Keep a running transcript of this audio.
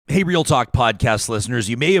Hey, Real Talk podcast listeners,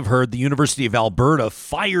 you may have heard the University of Alberta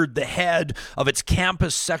fired the head of its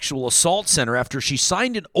campus sexual assault center after she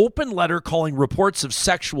signed an open letter calling reports of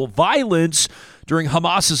sexual violence during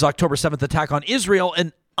Hamas's October 7th attack on Israel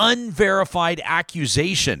an unverified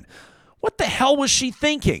accusation. What the hell was she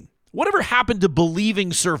thinking? Whatever happened to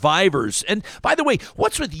believing survivors? And by the way,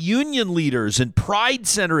 what's with union leaders and Pride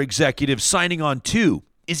Center executives signing on too?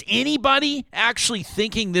 Is anybody actually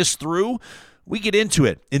thinking this through? We get into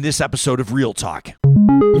it in this episode of Real Talk.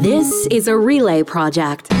 This is a Relay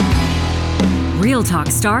project. Real Talk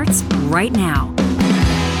starts right now.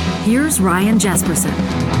 Here's Ryan Jesperson.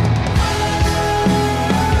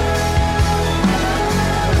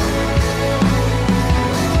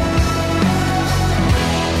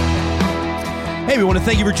 Hey, we want to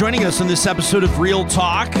thank you for joining us on this episode of Real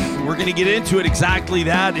Talk. We're going to get into it exactly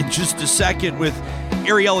that in just a second with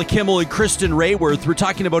Ariella Kimmel and Kristen Rayworth. We're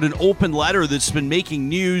talking about an open letter that's been making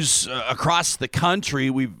news across the country.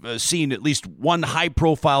 We've seen at least one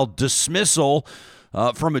high-profile dismissal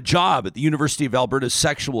from a job at the University of Alberta's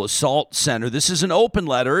Sexual Assault Center. This is an open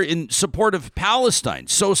letter in support of Palestine.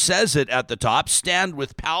 So says it at the top, stand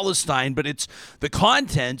with Palestine, but it's the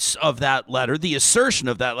contents of that letter, the assertion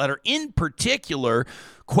of that letter, in particular,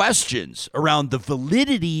 questions around the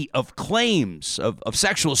validity of claims of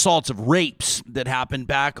sexual assaults, of rapes that happened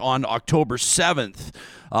back on October 7th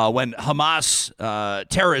when Hamas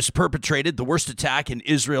terrorists perpetrated the worst attack in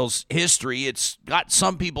Israel's history. It's got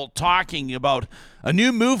some people talking about a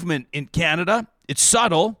new movement in Canada. It's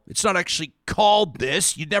subtle. It's not actually called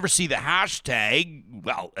this. You'd never see the hashtag,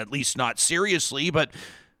 well, at least not seriously, but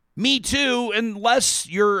Me Too, unless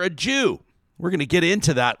you're a Jew. We're going to get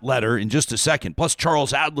into that letter in just a second. Plus,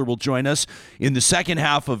 Charles Adler will join us in the second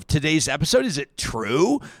half of today's episode. Is it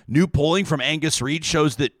true? New polling from Angus Reid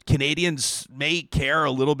shows that Canadians may care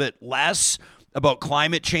a little bit less about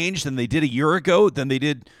climate change than they did a year ago, than they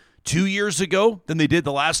did 2 years ago, than they did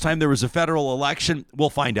the last time there was a federal election.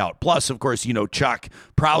 We'll find out. Plus, of course, you know, Chuck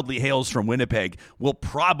proudly hails from Winnipeg. We'll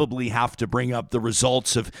probably have to bring up the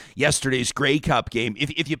results of yesterday's Grey Cup game.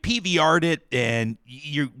 If you PVR'd it and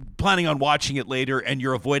you're planning on watching it later and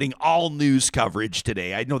you're avoiding all news coverage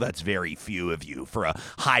today, I know that's very few of you for a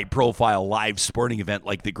high-profile live sporting event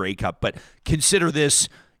like the Grey Cup, but consider this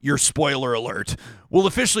your spoiler alert. We'll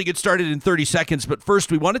officially get started in 30 seconds, but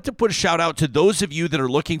first we wanted to put a shout out to those of you that are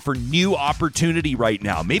looking for new opportunity right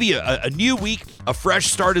now. Maybe a new week, a fresh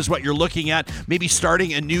start is what you're looking at. Maybe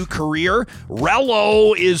starting a new career.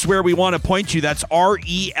 Relo is where we want to point you. That's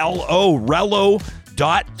R-E-L-O,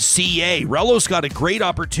 Relo.ca. Relo's got a great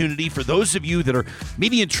opportunity for those of you that are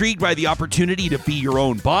maybe intrigued by the opportunity to be your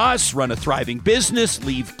own boss, run a thriving business,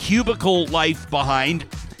 leave cubicle life behind.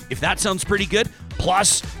 If that sounds pretty good,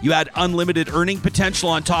 plus you add unlimited earning potential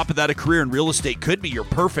on top of that, a career in real estate could be your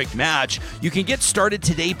perfect match. You can get started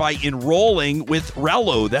today by enrolling with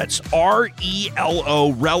Relo. That's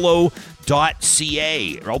R-E-L-O,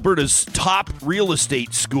 Relo.ca. Alberta's top real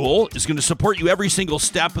estate school is going to support you every single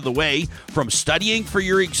step of the way, from studying for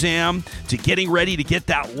your exam to getting ready to get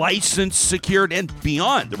that license secured and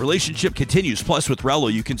beyond. The relationship continues. Plus, with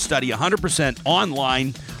Relo, you can study 100%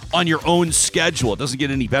 online on your own schedule. It doesn't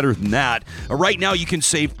get any better than that. Right now, you can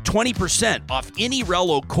save 20% off any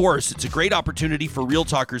Relo course. It's a great opportunity for Real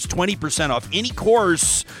Talkers. 20% off any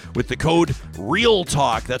course with the code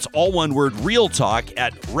REALTALK. That's all one word, Real Talk,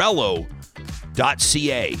 at Relo.ca.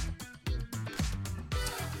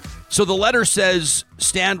 So the letter says,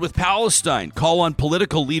 stand with Palestine, call on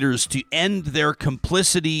political leaders to end their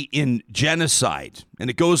complicity in genocide. And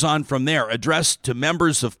it goes on from there, addressed to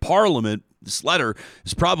members of parliament. This letter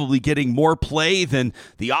is probably getting more play than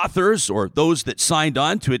the authors or those that signed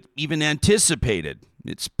on to it even anticipated.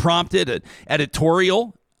 It's prompted an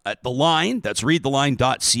editorial at The Line. That's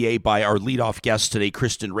readtheline.ca by our leadoff guests today,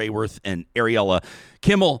 Kristen Rayworth and Ariella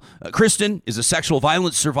Kimmel. Kristen is a sexual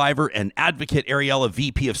violence survivor and advocate. Ariella,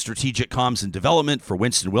 VP of Strategic Comms and Development for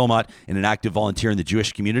Winston Wilmot, and an active volunteer in the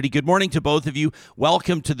Jewish community. Good morning to both of you.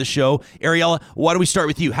 Welcome to the show. Ariella, why don't we start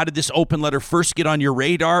with you? How did this open letter first get on your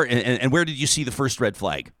radar, and where did you see the first red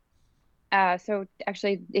flag? So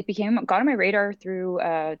actually, it got on my radar through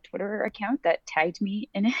a Twitter account that tagged me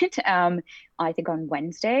in it. I think on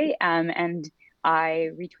Wednesday, and I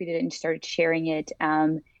retweeted it and started sharing it.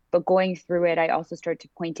 But going through it, I also started to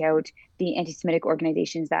point out the anti-Semitic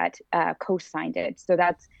organizations that co-signed it. So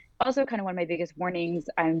that's also kind of one of my biggest warnings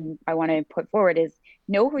I want to put forward is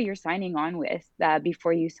know who you're signing on with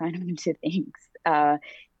before you sign on to things.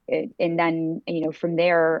 And then, from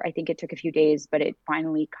there, I think it took a few days, but it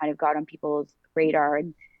finally kind of got on people's radar.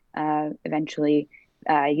 And eventually,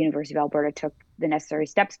 University of Alberta took the necessary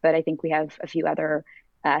steps. But I think we have a few other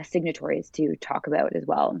signatories to talk about as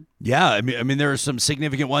well. Yeah, I mean, there are some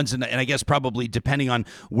significant ones, and I guess probably depending on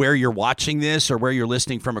where you're watching this or where you're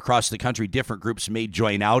listening from across the country, different groups may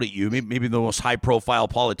join out at you. Maybe the most high-profile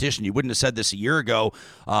politician. You wouldn't have said this a year ago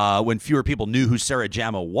when fewer people knew who Sarah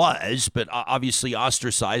Jama was, but obviously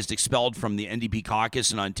ostracized, expelled from the NDP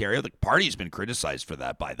caucus in Ontario. The party's been criticized for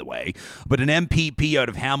that, by the way. But an MPP out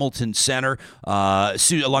of Hamilton Centre,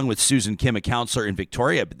 along with Susan Kim, a councillor in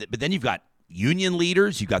Victoria. But then you've got union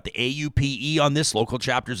leaders. You got the AUPE on this, local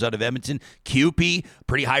chapters out of Edmonton, CUPE,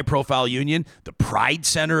 pretty high profile union, the Pride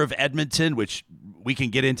Center of Edmonton, which we can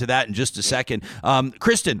get into that in just a second.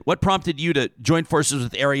 Kristen, what prompted you to join forces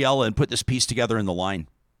with Ariella and put this piece together in the line?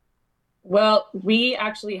 Well, we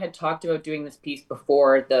actually had talked about doing this piece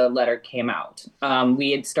before the letter came out.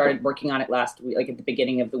 We had started working on it last week, like at the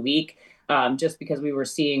beginning of the week, just because we were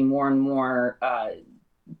seeing more and more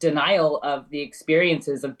denial of the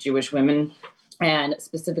experiences of Jewish women, and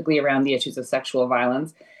specifically around the issues of sexual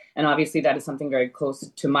violence. And obviously that is something very close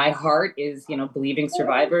to my heart, is, believing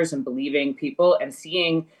survivors and believing people, and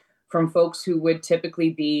seeing from folks who would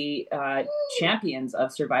typically be champions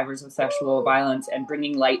of survivors of sexual violence and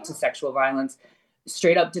bringing light to sexual violence,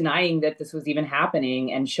 straight up denying that this was even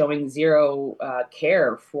happening and showing zero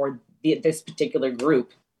care for this particular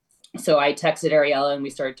group. So I texted Ariella and we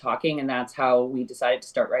started talking, and that's how we decided to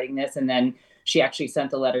start writing this. And then she actually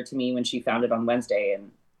sent the letter to me when she found it on Wednesday. And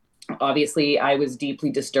obviously I was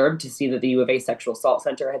deeply disturbed to see that the U of A Sexual Assault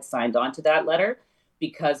Center had signed on to that letter,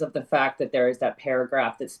 because of the fact that there is that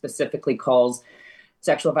paragraph that specifically calls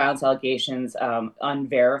sexual violence allegations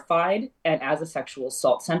unverified. And as a sexual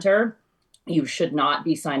assault center, you should not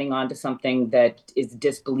be signing on to something that is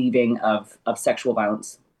disbelieving of sexual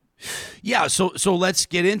violence. Yeah, so let's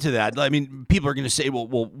get into that. I mean, people are going to say, well,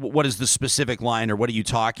 what is the specific line, or what are you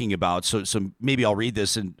talking about? So maybe I'll read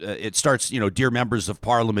this, and it starts, dear members of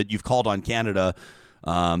Parliament, you've called on Canada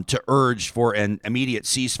to urge for an immediate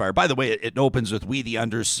ceasefire. By the way, it opens with, we, the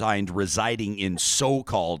undersigned, residing in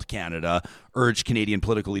so-called Canada, urge Canadian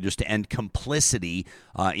political leaders to end complicity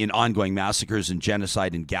in ongoing massacres and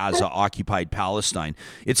genocide in Gaza, occupied Palestine.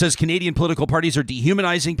 It says Canadian political parties are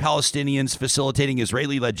dehumanizing Palestinians, facilitating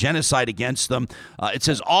Israeli-led genocide against them. It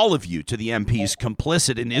says all of you, to the MPs,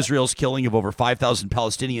 complicit in Israel's killing of over 5,000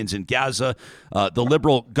 Palestinians in Gaza. The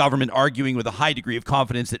Liberal government arguing with a high degree of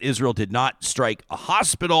confidence that Israel did not strike a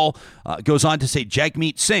hospital. Goes on to say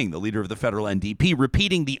Jagmeet Singh, the leader of the federal NDP,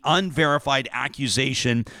 repeating the unverified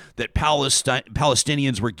accusation that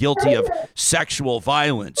Palestinians were guilty of sexual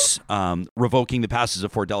violence, revoking the passes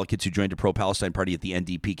of 4 delegates who joined a pro-Palestine party at the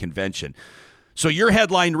NDP convention. So your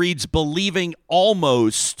headline reads, believing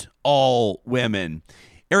almost all women.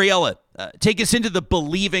 Ariella, take us into the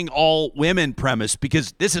believing all women premise,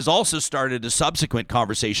 because this has also started a subsequent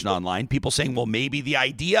conversation online. People saying, well, maybe the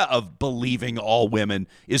idea of believing all women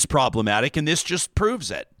is problematic, and this just proves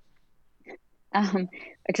it.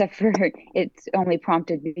 Except for it's only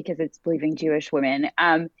prompted because it's believing Jewish women.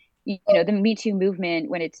 The Me Too movement,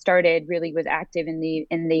 when it started, really was active in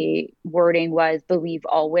the wording was believe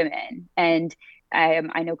all women. And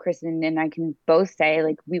I know Kristen and I can both say,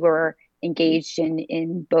 like, we were engaged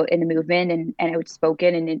in both in the movement and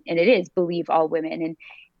outspoken, and it is believe all women.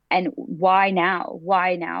 And why now?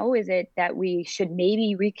 Why now is it that we should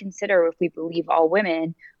maybe reconsider if we believe all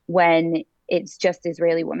women when it's just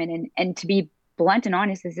Israeli women? And to be blunt and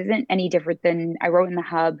honest, this isn't any different than I wrote in the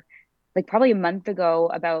Hub, like probably a month ago,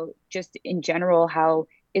 about just in general how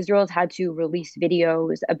Israel's had to release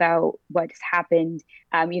videos about what's happened.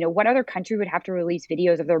 What other country would have to release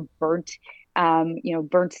videos of their burnt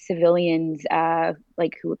civilians,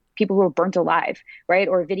 people who were burnt alive, right?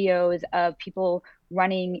 Or videos of people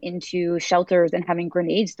running into shelters and having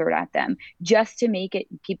grenades thrown at them, just to make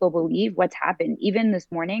people believe what's happened. Even this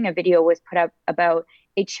morning, a video was put up about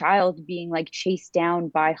a child being chased down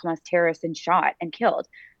by Hamas terrorists and shot and killed.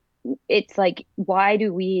 It's like, why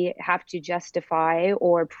do we have to justify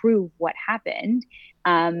or prove what happened?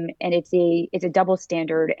 And it's a double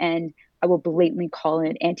standard, and I will blatantly call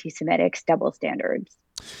it anti-Semitic double standards.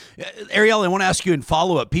 Ariella, I want to ask you in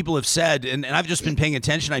follow-up. People have said, and I've just been paying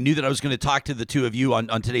attention. I knew that I was going to talk to the two of you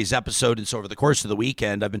on today's episode, and so over the course of the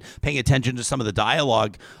weekend, I've been paying attention to some of the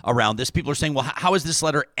dialogue around this. People are saying, well, how is this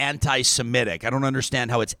letter anti-Semitic? I don't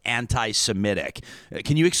understand how it's anti-Semitic.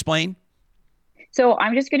 Can you explain? So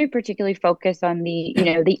I'm just going to particularly focus on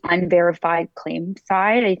the unverified claim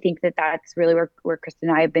side. I think that's really where Kristen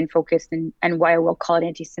and I have been focused, and why I will call it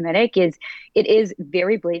anti-Semitic is it is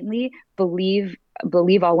very blatantly believe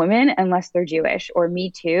all women unless they're Jewish, or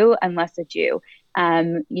Me Too unless a Jew.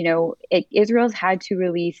 Israel's had to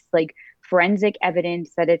release forensic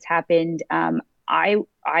evidence that it's happened.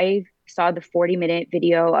 I saw the 40-minute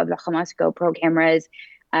video of the Hamas GoPro cameras.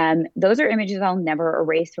 Those are images I'll never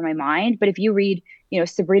erase from my mind. But if you read,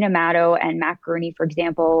 Sabrina Matto and Matt Gurney, for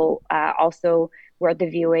example, also were at the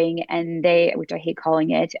viewing, and which I hate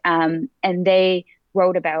calling it, and they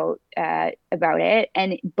wrote about it,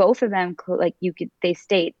 and both of them, they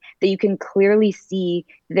state that you can clearly see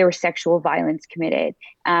there was sexual violence committed,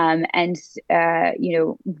 and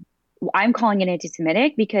I'm calling it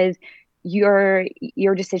anti-Semitic because your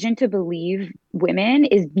decision to believe women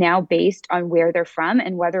is now based on where they're from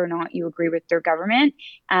and whether or not you agree with their government.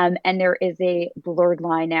 And there is a blurred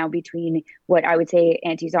line now between what I would say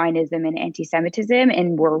anti-Zionism and anti-Semitism,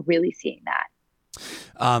 and we're really seeing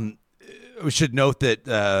that. We should note that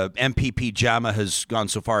MPP Jama has gone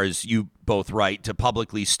so far as you both write to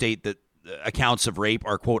publicly state that accounts of rape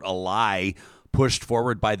are, quote, a lie pushed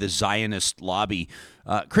forward by the Zionist lobby.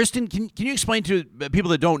 Kristen, can you explain to people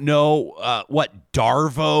that don't know what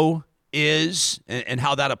DARVO is and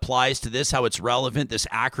how that applies to this, how it's relevant, this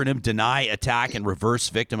acronym, deny, attack, and reverse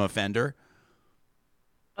victim offender?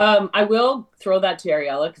 I will throw that to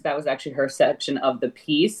Ariella because that was actually her section of the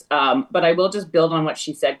piece. But I will just build on what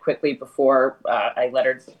she said quickly before I let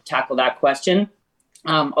her tackle that question.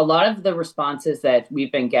 A lot of the responses that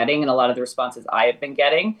we've been getting, and a lot of the responses I have been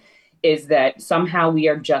getting, is that somehow we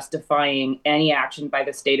are justifying any action by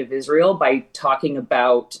the state of Israel by talking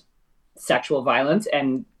about sexual violence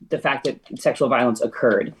and the fact that sexual violence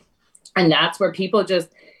occurred. And that's where people just,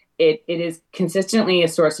 it is consistently a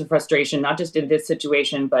source of frustration, not just in this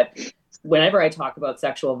situation, but whenever I talk about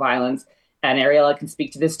sexual violence, and Ariella can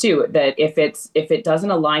speak to this too, that if it doesn't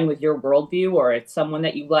align with your worldview, or it's someone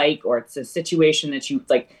that you like, or it's a situation that you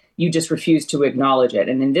like, you just refuse to acknowledge it.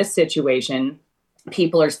 And in this situation,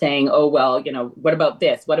 people are saying, oh, well, what about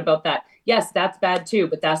this? What about that? Yes, that's bad too,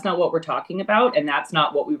 but that's not what we're talking about. And that's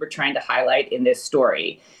not what we were trying to highlight in this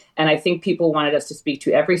story. And I think people wanted us to speak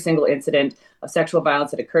to every single incident of sexual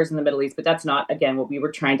violence that occurs in the Middle East, but that's not, again, what we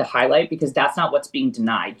were trying to highlight, because that's not what's being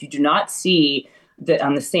denied. You do not see that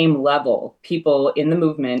on the same level, people in the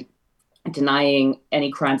movement denying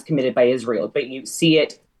any crimes committed by Israel, but you see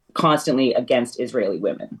it constantly against Israeli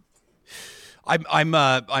women.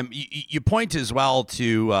 You point as well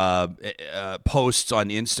to posts on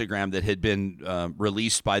Instagram that had been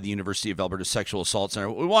released by the University of Alberta Sexual Assault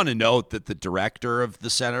Center. We want to note that the director of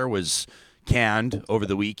the center was canned over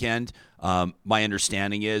the weekend. My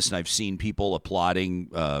understanding is, and I've seen people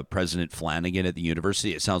applauding President Flanagan at the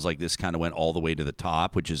university, it sounds like this kind of went all the way to the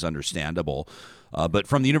top, which is understandable. But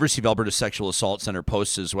from the University of Alberta Sexual Assault Center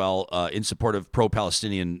posts as well, in support of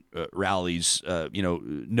pro-Palestinian rallies,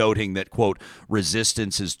 noting that, quote,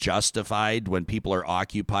 resistance is justified when people are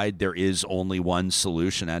occupied. There is only one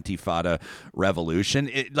solution, Antifada revolution.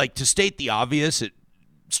 To state the obvious, it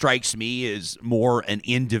strikes me as more an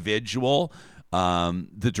individual,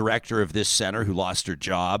 the director of this center who lost her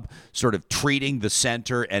job, sort of treating the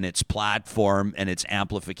center and its platform and its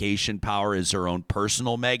amplification power as her own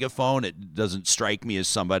personal megaphone. It doesn't strike me as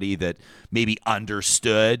somebody that maybe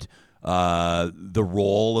understood the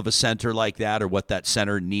role of a center like that or what that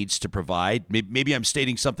center needs to provide. Maybe I'm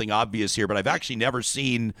stating something obvious here, but I've actually never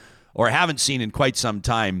seen, or haven't seen in quite some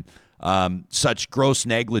time, such gross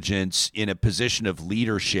negligence in a position of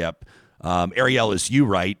leadership. Ariel, as you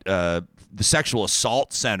write, the Sexual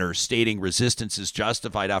Assault Center stating resistance is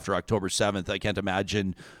justified after October 7th. I can't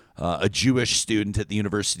imagine a Jewish student at the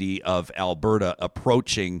University of Alberta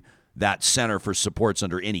approaching that center for supports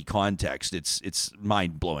under any context. It's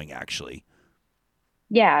mind-blowing, actually.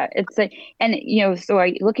 Yeah,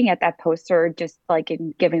 looking at that poster, just like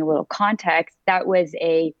in giving a little context, that was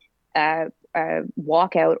a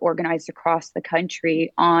walkout organized across the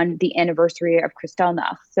country on the anniversary of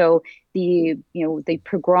Kristallnacht. So the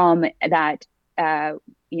pogrom that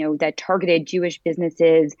that targeted Jewish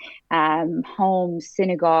businesses, homes,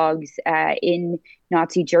 synagogues in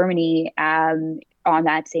Nazi Germany on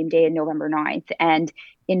that same day, on November 9th. And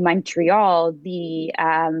in Montreal, the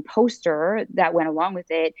poster that went along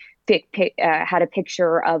with it had a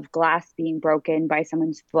picture of glass being broken by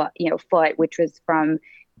someone's foot, which was from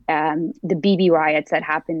the BB riots that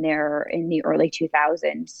happened there in the early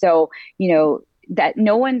 2000s. So, that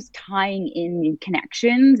no one's tying in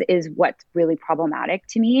connections is what's really problematic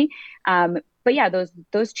to me. But yeah,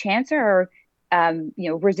 those chants are,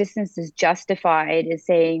 resistance is justified is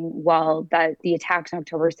saying, well, that the attacks on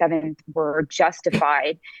October 7th were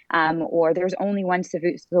justified, or there's only one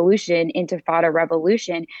solution, Intifada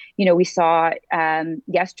revolution. We saw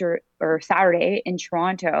or Saturday in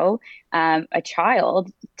Toronto, a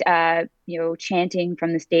child, chanting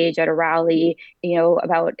from the stage at a rally,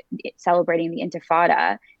 about celebrating the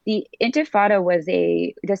Intifada. The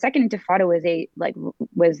second Intifada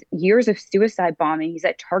was years of suicide bombings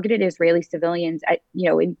that targeted Israeli civilians at,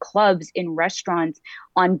 in clubs, in restaurants,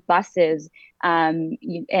 on buses,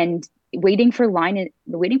 and waiting for the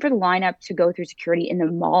lineup to go through security in the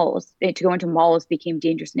malls, to go into malls became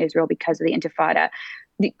dangerous in Israel because of the Intifada.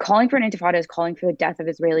 Calling for an Intifada is calling for the death of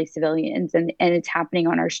Israeli civilians, and it's happening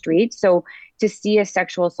on our streets. So to see a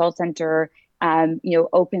sexual assault center,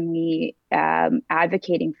 openly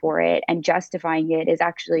advocating for it and justifying it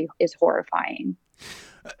is horrifying.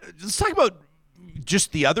 Let's talk about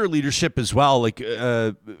just the other leadership as well. Like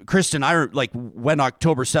Kristen, when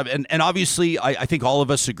October 7th, and obviously I think all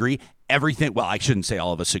of us agree everything. Well, I shouldn't say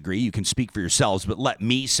all of us agree. You can speak for yourselves, but let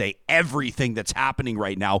me say everything that's happening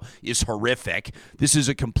right now is horrific. This is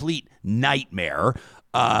a complete nightmare.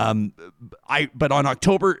 But on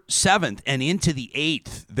October 7th and into the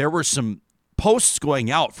 8th, there were some posts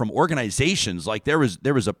going out from organizations. Like there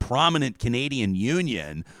was a prominent Canadian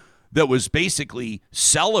union that was basically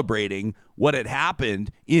celebrating what had happened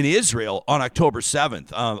in Israel on October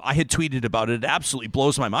 7th. I had tweeted about it. It absolutely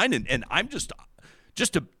blows my mind. And I'm just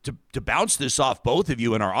to bounce this off both of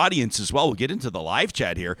you and our audience as well. We'll get into the live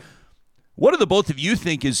chat here. What do the both of you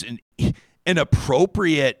think is an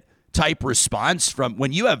appropriate type response from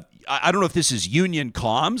when you have, I don't know if this is union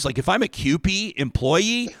comms, like if I'm a CUPE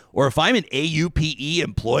employee or if I'm an AUPE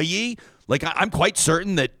employee, like I'm quite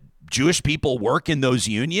certain that Jewish people work in those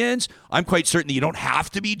unions. I'm quite certain that you don't have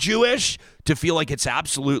to be Jewish to feel like it's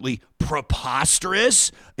absolutely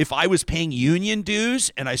preposterous. If I was paying union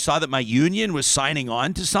dues and I saw that my union was signing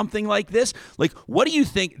on to something like this, like, what do you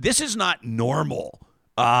think? This is not normal.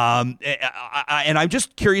 And I'm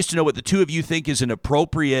just curious to know what the two of you think is an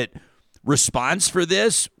appropriate response for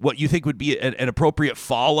this, what you think would be an appropriate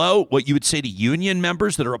follow, what you would say to union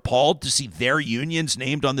members that are appalled to see their unions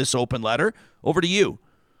named on this open letter. Over to you.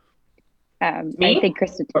 I think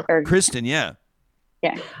Kristen, yeah.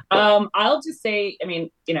 Yeah. I'll just say,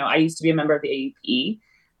 I used to be a member of the AUPE,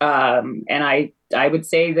 and I would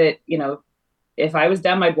say that, if I was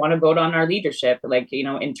them, I'd want to vote on our leadership,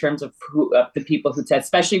 in terms of the people who said,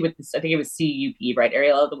 especially with this, I think it was CUPE, right?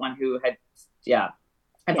 Ariel, the one who had,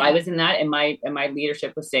 If I was in that and my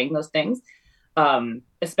leadership was saying those things,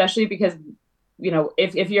 especially because,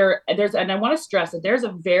 if you're and I want to stress that there's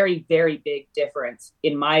a very, very big difference,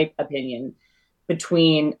 in my opinion,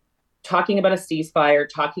 between talking about a ceasefire,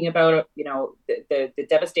 talking about, the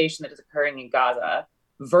devastation that is occurring in Gaza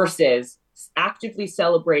versus actively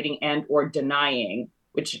celebrating and or denying,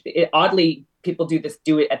 which oddly people do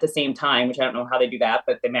it at the same time, which I don't know how they do that,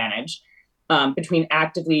 but they manage, between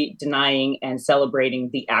actively denying and celebrating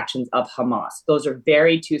the actions of Hamas. Those are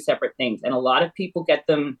two separate things. And a lot of people get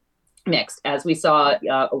them mixed. As we saw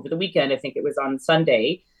over the weekend, I think it was on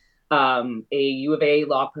Sunday, a U of A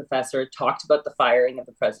law professor talked about the firing of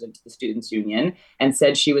the president of the Students' Union and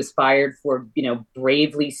said she was fired for,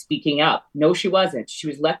 bravely speaking up. No, she wasn't. She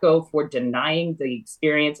was let go for denying the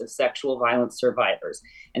experience of sexual violence survivors.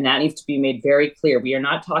 And that needs to be made very clear. We are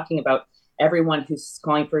not talking about everyone who's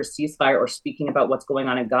calling for a ceasefire or speaking about what's going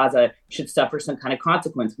on in Gaza should suffer some kind of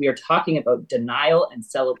consequence. We are talking about denial and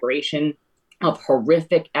celebration of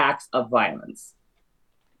horrific acts of violence.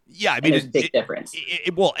 Yeah, there's a big difference.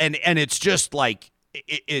 And it's just like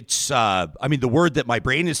it's. The word that my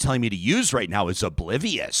brain is telling me to use right now is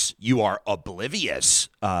oblivious. You are oblivious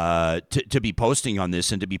to be posting on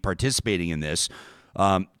this and to be participating in this.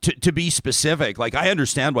 To be specific, like I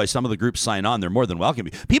understand why some of the groups sign on. They're more than welcome.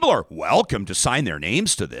 People are welcome to sign their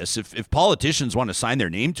names to this. If politicians want to sign their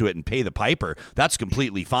name to it and pay the piper, that's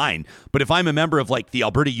completely fine. But if I'm a member of the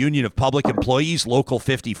Alberta Union of Public Employees, Local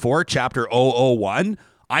 54, Chapter 001,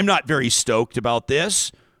 I'm not very stoked about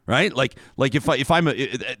this, right? Like if I'm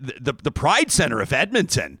the Pride Center of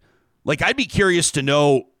Edmonton, I'd be curious to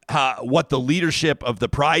know what the leadership of the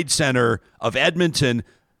Pride Center of Edmonton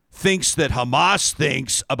thinks that Hamas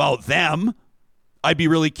thinks about them. I'd be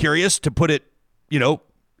really curious to put it, in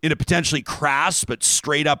a potentially crass but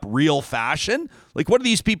straight up real fashion. What are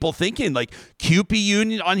these people thinking? CUPE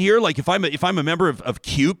union on here? If I'm a member of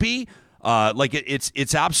CUPE,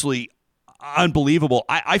 it's absolutely unbelievable.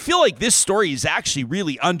 I feel like this story is actually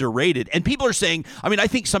really underrated. And people are saying, I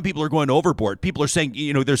think some people are going overboard. People are saying,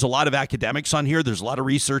 there's a lot of academics on here. There's a lot of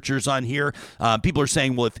researchers on here. People are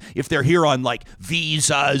saying, well, if they're here on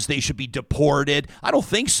visas, they should be deported. I don't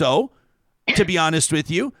think so, to be honest with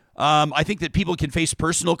you. I think that people can face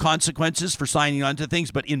personal consequences for signing on to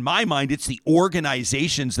things, but in my mind, it's the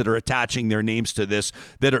organizations that are attaching their names to this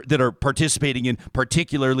that are participating in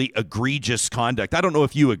particularly egregious conduct. I don't know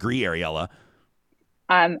if you agree, Ariella.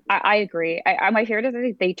 I agree. My favorite is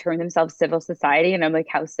that they term themselves civil society, and I'm like,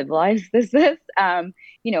 how civilized is this?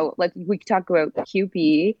 Like we could talk about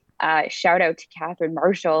QP. Shout out to Catherine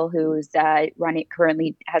Marshall, who's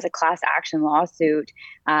currently has a class action lawsuit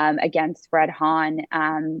against Fred Hahn,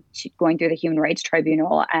 going through the Human Rights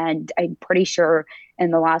Tribunal, and I'm pretty sure in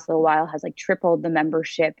the last little while has like tripled the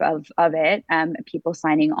membership of it, people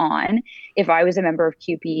signing on. If I was a member of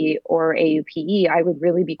QP or AUPE, I would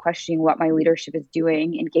really be questioning what my leadership is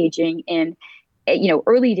doing, engaging in,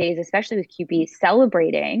 early days, especially with QP,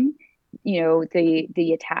 celebrating,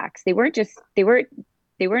 the attacks. They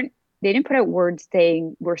didn't put out words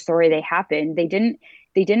saying we're sorry they happened. They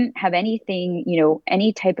didn't have anything,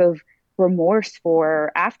 any type of remorse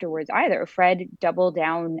for afterwards either. Fred doubled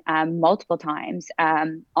down multiple times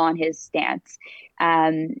on his stance.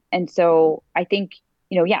 And so I think,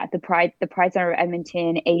 the Pride Center of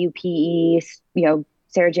Edmonton, AUPE,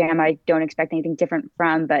 Sarah Jam, I don't expect anything different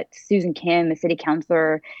from, but Susan Kim, a city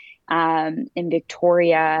councillor in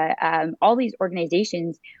Victoria, all these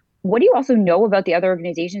organizations. What do you also know about the other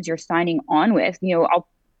organizations you're signing on with? I'll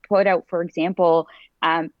put out, for example,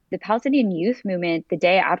 the Palestinian Youth Movement, the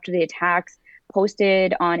day after the attacks,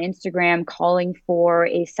 posted on Instagram calling for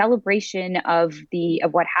a celebration of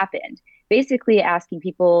what happened, basically asking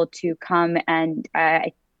people to come and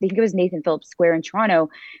I think it was Nathan Phillips Square in Toronto,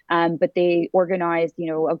 but they organized,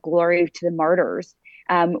 a glory to the martyrs,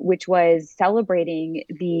 which was celebrating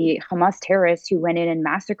the Hamas terrorists who went in and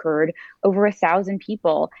massacred over 1,000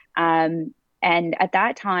 people. And at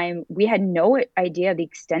that time, we had no idea the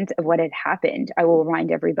extent of what had happened. I will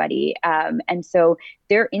remind everybody. And so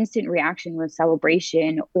their instant reaction was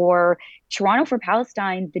celebration. Or Toronto for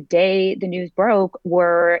Palestine, the day the news broke,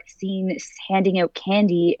 were seen handing out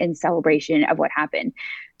candy in celebration of what happened.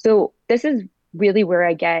 So this is really where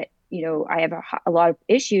I get, I have a lot of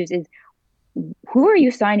issues is, who are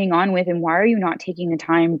you signing on with, and why are you not taking the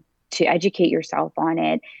time to educate yourself on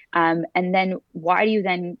it? And then why do you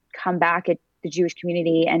then come back at the Jewish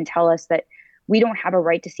community and tell us that we don't have a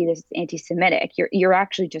right to see this as anti-Semitic? You're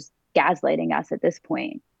actually just gaslighting us at this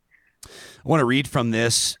point. I want to read from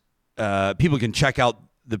this. People can check out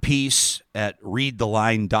the piece at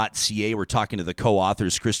readtheline.ca. We're talking to the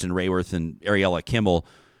co-authors, Kristen Rayworth and Ariella Kimball.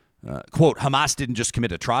 Quote, Hamas didn't just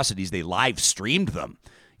commit atrocities, they live streamed them.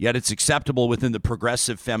 Yet it's acceptable within the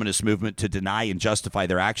progressive feminist movement to deny and justify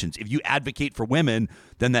their actions. If you advocate for women,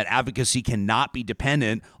 then that advocacy cannot be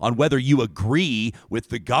dependent on whether you agree with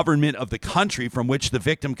the government of the country from which the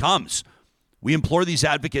victim comes. We implore these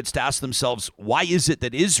advocates to ask themselves, why is it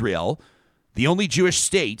that Israel, the only Jewish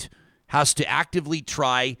state, has to actively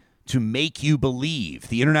try to make you believe?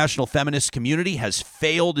 The international feminist community has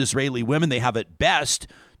failed Israeli women. They have at best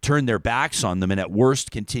turn their backs on them and at worst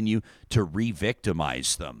continue to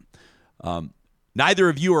re-victimize them. Neither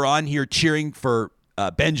of you are on here cheering for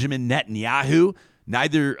Benjamin Netanyahu.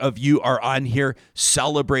 Neither of you are on here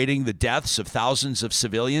celebrating the deaths of thousands of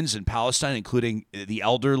civilians in Palestine, including the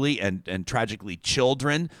elderly and tragically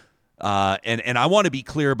children. And I want to be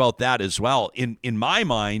clear about that as well. In my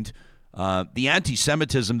mind, the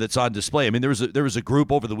anti-Semitism that's on display. I mean, there was a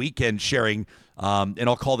group over the weekend sharing, and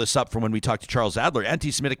I'll call this up from when we talked to Charles Adler,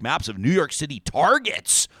 anti-Semitic maps of New York City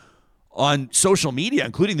targets on social media,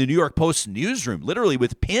 including the New York Post newsroom, literally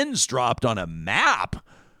with pins dropped on a map.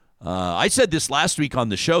 I said this last week on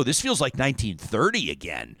the show. This feels like 1930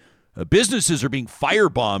 again. Businesses are being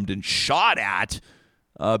firebombed and shot at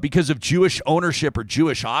because of Jewish ownership or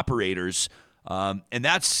Jewish operators, and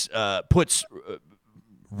that's puts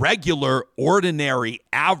regular, ordinary,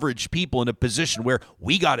 average people in a position where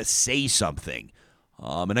we got to say something.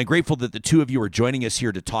 And I'm grateful that the two of you are joining us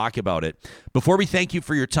here to talk about it. Before we thank you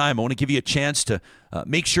for your time, I want to give you a chance to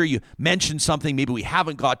make sure you mention something maybe we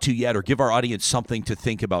haven't got to yet, or give our audience something to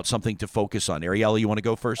think about, something to focus on. Ariella, you want to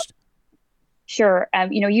go first? Sure.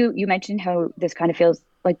 You mentioned how this kind of feels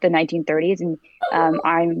like the 1930s, and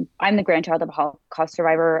I'm the grandchild of a Holocaust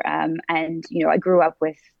survivor, and I grew up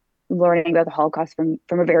with learning about the Holocaust from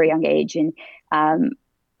a very young age. And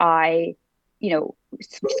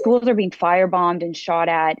schools are being firebombed and shot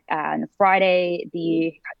at. On Friday,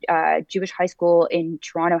 the Jewish high school in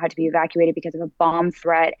Toronto had to be evacuated because of a bomb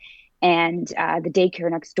threat. And the daycare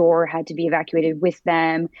next door had to be evacuated with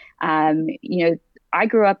them. I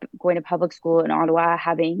grew up going to public school in Ottawa,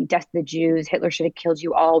 having Death of the Jews, Hitler should have killed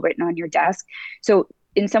you all written on your desk. So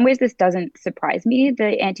in some ways, this doesn't surprise me,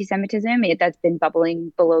 the anti-Semitism that's been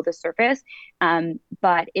bubbling below the surface.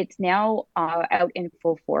 But it's now out in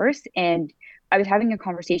full force. And I was having a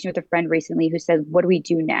conversation with a friend recently who said, what do we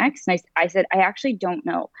do next? And I said, I actually don't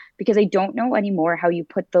know, because I don't know anymore how you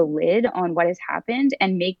put the lid on what has happened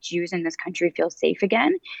and make Jews in this country feel safe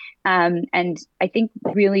again. And I think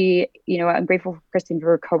really, I'm grateful for Kristen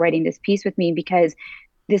for co-writing this piece with me, because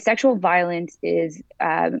the sexual violence is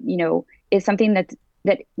something that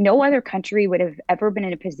no other country would have ever been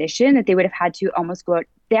in a position that they would have had to almost go out.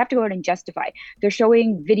 They have to go out and justify. They're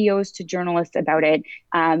showing videos to journalists about it.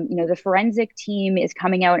 The forensic team is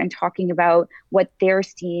coming out and talking about what they're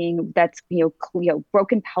seeing. That's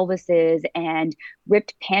broken pelvises and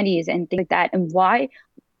ripped panties and things like that. And why?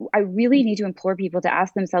 I really need to implore people to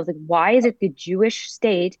ask themselves, like, why is it the Jewish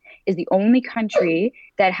state is the only country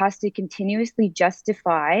that has to continuously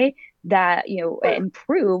justify that, and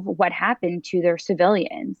prove what happened to their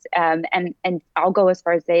civilians? And I'll go as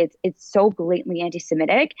far as say it's so blatantly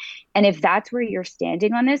anti-Semitic. And if that's where you're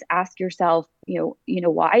standing on this, ask yourself,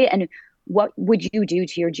 why, and what would you do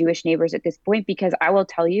to your Jewish neighbors at this point? Because I will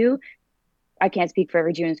tell you, I can't speak for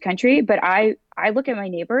every Jew in this country, but I look at my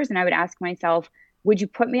neighbors and I would ask myself, would you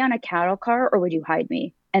put me on a cattle car or would you hide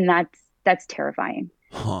me? And that's terrifying.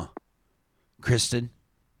 Huh. Kristen?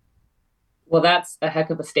 Well, that's a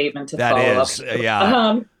heck of a statement to follow up.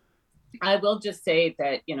 Yeah. I will just say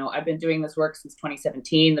that, I've been doing this work since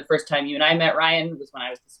 2017. The first time you and I met, Ryan, was when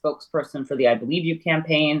I was the spokesperson for the I Believe You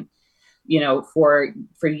campaign. For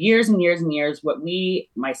years and years and years, what we,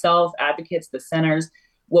 myself, advocates, the centers,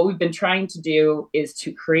 what we've been trying to do is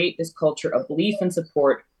to create this culture of belief and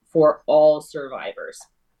support for all survivors.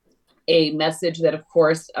 A message that, of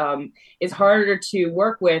course, is harder to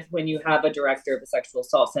work with when you have a director of a sexual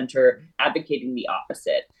assault center advocating the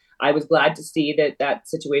opposite. I was glad to see that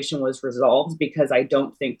situation was resolved, because I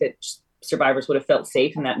don't think that survivors would have felt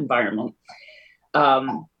safe in that environment.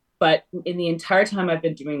 But in the entire time I've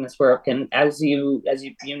been doing this work, and as you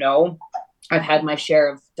know, I've had my share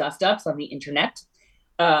of dust-ups on the internet.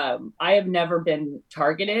 I have never been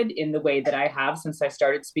targeted in the way that I have since I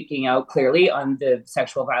started speaking out clearly on the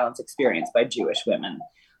sexual violence experienced by Jewish women.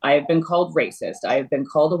 I have been called racist. I have been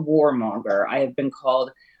called a warmonger. I have been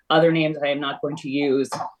called other names that I am not going to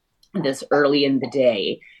use this early in the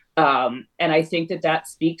day. And I think that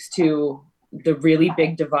speaks to the really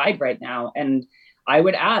big divide right now. And I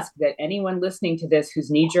would ask that anyone listening to this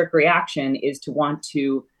whose knee-jerk reaction is to want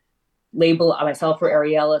to label myself or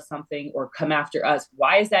Ariella something or come after us,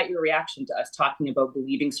 why is that your reaction to us talking about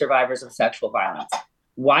believing survivors of sexual violence?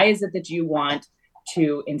 Why is it that you want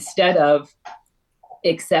to, instead of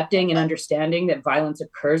accepting and understanding that violence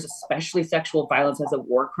occurs, especially sexual violence as a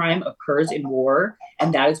war crime, occurs in war,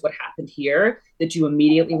 and that is what happened here, that you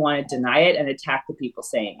immediately want to deny it and attack the people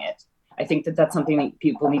saying it? I think that that's something that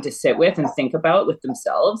people need to sit with and think about with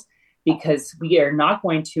themselves, because we are not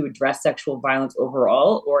going to address sexual violence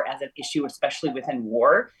overall or as an issue, especially within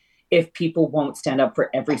war, if people won't stand up for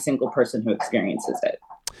every single person who experiences it.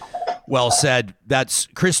 Well said. That's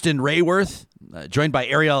Kristen Rayworth, joined by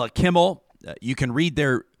Ariella Kimmel. You can read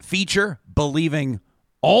their feature, Believing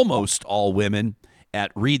Almost All Women,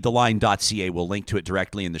 at readtheline.ca. We'll link to it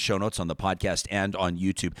directly in the show notes on the podcast and on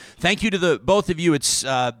YouTube. Thank you to the both of you. It's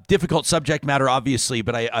difficult subject matter, obviously,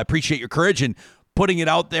 but I appreciate your courage and putting it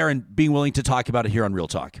out there and being willing to talk about it here on Real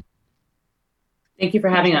Talk. Thank you for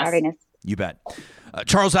having us. You bet.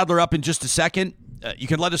 Charles Adler up in just a second. You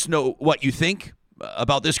can let us know what you think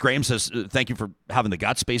about this. Graham says, thank you for having the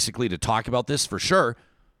guts, basically, to talk about this for sure.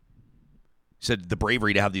 He said the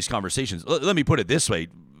bravery to have these conversations. Let me put it this way.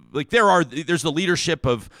 Like there's the leadership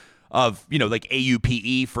of like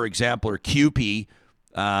AUPE, for example, or QP.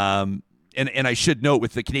 And I should note,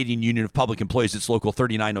 with the Canadian Union of Public Employees, it's Local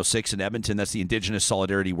 3906 in Edmonton. That's the Indigenous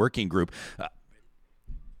Solidarity Working Group.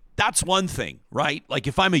 That's one thing, right? Like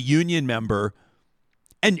if I'm a union member,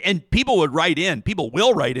 and people will write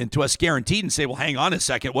in to us guaranteed and say, well, hang on a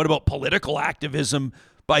second, what about political activism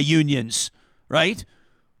by unions, right?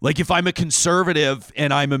 Like if I'm a conservative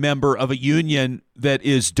and I'm a member of a union that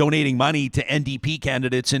is donating money to NDP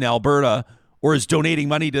candidates in Alberta, or is donating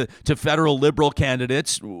money to federal Liberal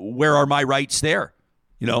candidates, where are my rights there?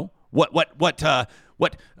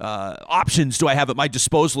 What options do I have at my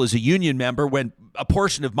disposal as a union member when a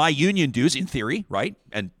portion of my union dues, in theory, right,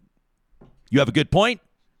 and you have a good point,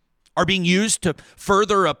 are being used to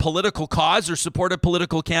further a political cause or support a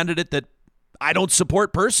political candidate that I don't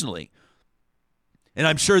support personally? And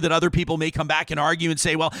I'm sure that other people may come back and argue and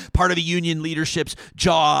say, well, part of the union leadership's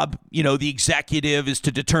job, the executive, is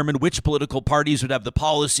to determine which political parties would have the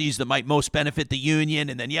policies that might most benefit the union,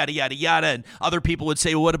 and then yada, yada, yada. And other people would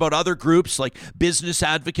say, well, what about other groups like business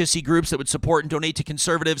advocacy groups that would support and donate to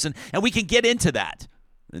conservatives? And we can get into that.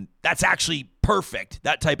 And that's actually perfect,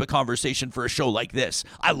 that type of conversation for a show like this.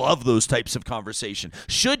 I love those types of conversation.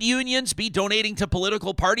 Should unions be donating to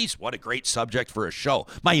political parties? What a great subject for a show.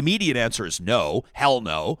 My immediate answer is no, hell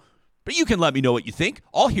no. But you can let me know what you think.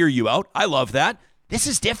 I'll hear you out. I love that. This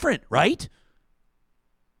is different, right?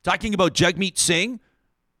 Talking about Jagmeet Singh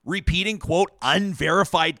repeating, quote,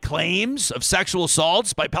 unverified claims of sexual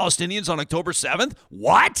assaults by Palestinians on October 7th.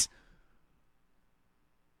 What?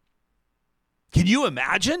 Can you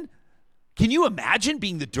imagine? Can you imagine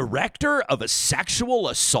being the director of a sexual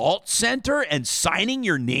assault center and signing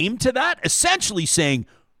your name to that? Essentially saying,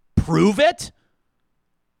 prove it.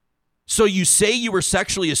 So you say you were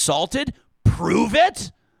sexually assaulted? Prove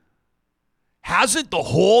it. Hasn't the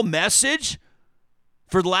whole message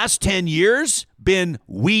for the last 10 years been,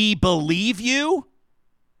 we believe you?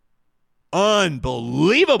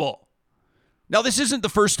 Unbelievable. Now, this isn't the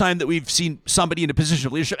first time that we've seen somebody in a position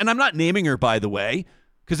of leadership, and I'm not naming her, by the way,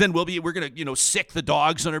 because then we're going to, sick the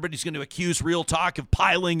dogs on everybody's going to accuse Real Talk of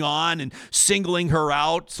piling on and singling her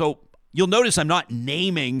out. So you'll notice I'm not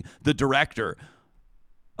naming the director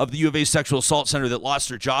of the U of A Sexual Assault Center that lost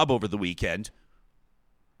her job over the weekend.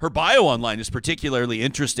 Her bio online is particularly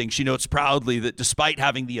interesting. She notes proudly that despite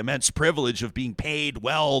having the immense privilege of being paid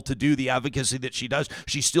well to do the advocacy that she does,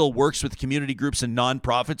 she still works with community groups and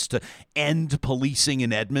nonprofits to end policing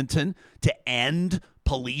in Edmonton.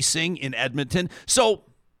 So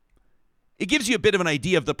it gives you a bit of an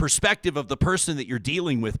idea of the perspective of the person that you're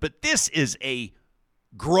dealing with. But this is a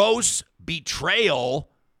gross betrayal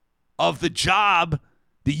of the job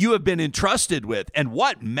that you have been entrusted with. And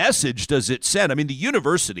what message does it send? I mean, the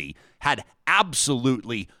university had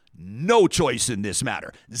absolutely no choice in this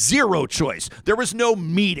matter. Zero choice. There was no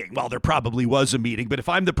meeting. Well, there probably was a meeting, but if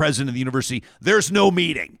I'm the president of the university, there's no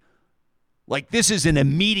meeting. Like, this is an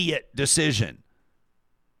immediate decision.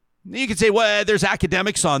 You could say, well, there's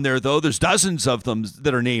academics on there, though. There's dozens of them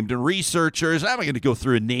that are named, and researchers. I'm not going to go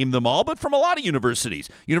through and name them all, but from a lot of universities.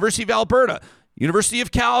 University of Alberta, University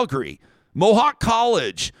of Calgary, Mohawk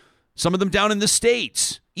College, some of them down in the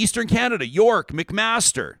States, Eastern Canada, York,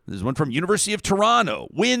 McMaster. There's one from University of Toronto,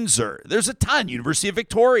 Windsor. There's a ton, University of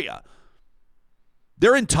Victoria.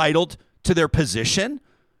 They're entitled to their position.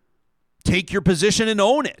 Take your position and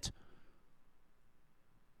own it.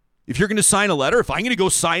 If you're going to sign a letter, if I'm going to go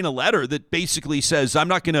sign a letter that basically says I'm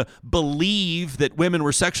not going to believe that women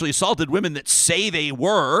were sexually assaulted, women that say they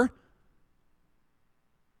were,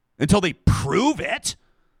 until they prove it,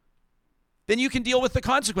 then you can deal with the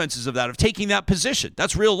consequences of that, of taking that position.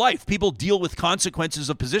 That's real life. People deal with consequences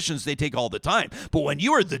of positions they take all the time. But when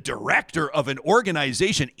you are the director of an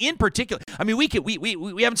organization in particular, I mean, we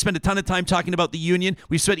haven't spent a ton of time talking about the union.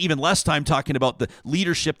 We've spent even less time talking about the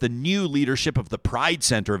leadership, the new leadership of the Pride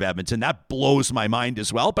Center of Edmonton. That blows my mind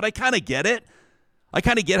as well. But I kind of get it. I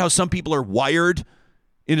kind of get how some people are wired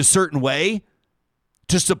in a certain way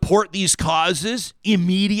to support these causes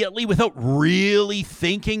immediately without really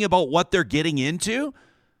thinking about what they're getting into.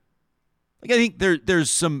 Like, I think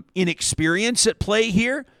there's some inexperience at play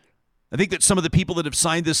here. I think that some of the people that have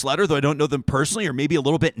signed this letter, though I don't know them personally, are maybe a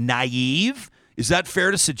little bit naive. Is that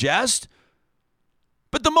fair to suggest?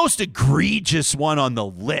 But the most egregious one on the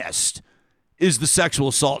list is the Sexual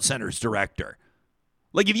Assault Center's director.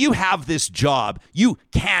 Like, if you have this job, you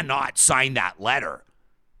cannot sign that letter.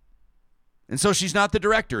 And so she's not the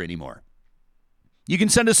director anymore. You can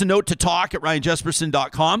send us a note to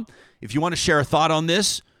talk@ryanjesperson.com if you want to share a thought on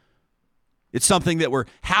this. It's something that we're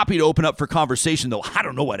happy to open up for conversation, though I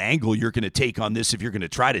don't know what angle you're going to take on this if you're going to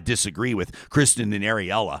try to disagree with Kristen and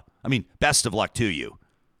Ariella. I mean, best of luck to you.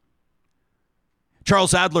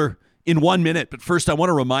 Charles Adler in 1 minute, but first I want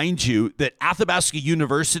to remind you that Athabasca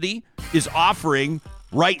University is offering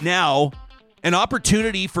right now an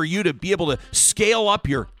opportunity for you to be able to scale up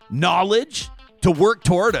your knowledge, to work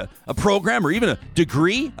toward a program or even a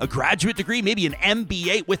degree, a graduate degree, maybe an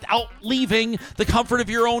MBA without leaving the comfort of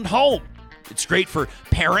your own home. It's great for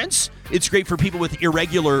parents. It's great for people with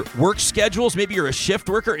irregular work schedules. Maybe you're a shift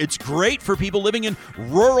worker. It's great for people living in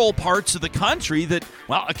rural parts of the country that,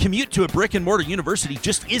 well, a commute to a brick and mortar university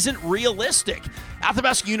just isn't realistic.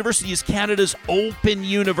 Athabasca University is Canada's open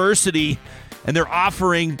university, and they're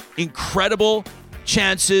offering incredible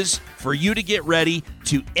chances for you to get ready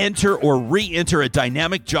to enter or re-enter a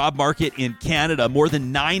dynamic job market in Canada. More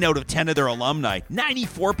than 9 out of 10 of their alumni,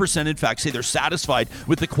 94% in fact, say they're satisfied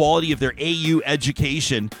with the quality of their AU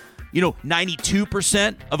education.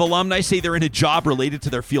 92% of alumni say they're in a job related to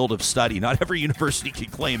their field of study. Not every university can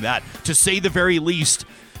claim that, to say the very least.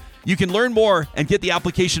 You can learn more and get the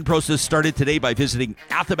application process started today by visiting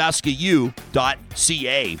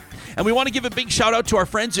athabascau.ca. And we want to give a big shout out to our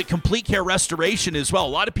friends at Complete Care Restoration as well. A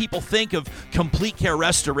lot of people think of Complete Care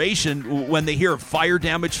Restoration when they hear of fire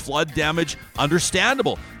damage, flood damage.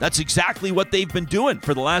 Understandable. That's exactly what they've been doing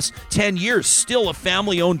for the last 10 years. Still a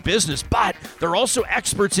family-owned business, but they're also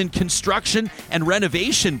experts in construction and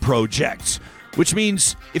renovation projects. Which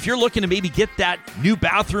means if you're looking to maybe get that new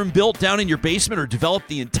bathroom built down in your basement or develop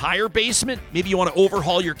the entire basement, maybe you want to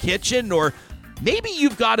overhaul your kitchen, or maybe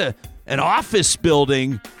you've got an office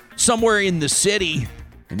building somewhere in the city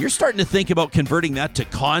and you're starting to think about converting that to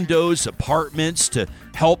condos, apartments to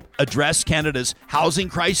help address Canada's housing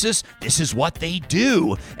crisis. This is what they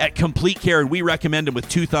do at Complete Care, and we recommend them with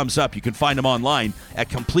 2 thumbs up. You can find them online at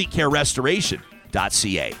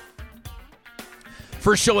CompleteCareRestoration.ca.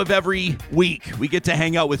 First show of every week, we get to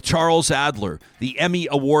hang out with Charles Adler, the Emmy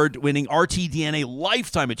Award-winning RTDNA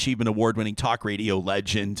Lifetime Achievement Award-winning talk radio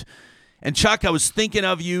legend. And Chuck, I was thinking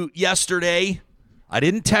of you yesterday. I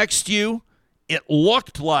didn't text you. It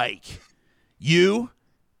looked like you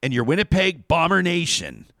and your Winnipeg Bomber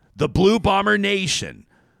Nation, the Blue Bomber Nation,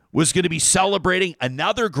 was going to be celebrating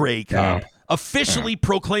another Grey Cup, officially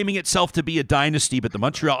proclaiming itself to be a dynasty, but the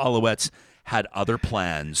Montreal Alouettes had other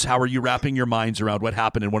plans. How are you wrapping your minds around what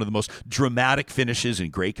happened in one of the most dramatic finishes in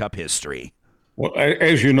Grey Cup history? Well,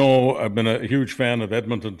 as you know, I've been a huge fan of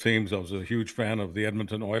Edmonton teams. I was a huge fan of the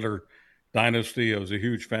Edmonton Oiler dynasty. I was a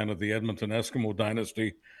huge fan of the Edmonton Eskimo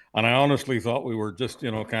dynasty. And I honestly thought we were just,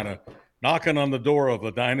 kind of knocking on the door of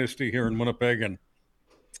a dynasty here in Winnipeg. And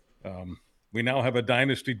we now have a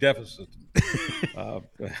dynasty deficit.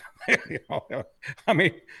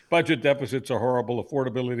 Budget deficits are horrible.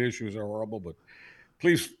 Affordability issues are horrible. But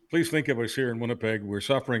please think of us here in Winnipeg. We're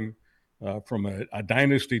suffering from a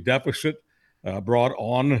dynasty deficit brought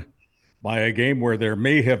on by a game where there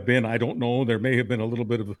may have been, I don't know, there may have been a little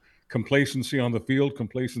bit of complacency on the field.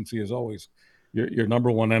 Complacency is always your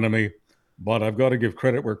number one enemy. But I've got to give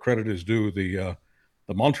credit where credit is due. The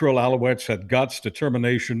Montreal Alouettes had guts,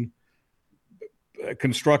 determination,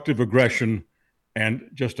 constructive aggression, and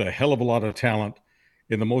just a hell of a lot of talent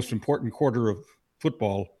in the most important quarter of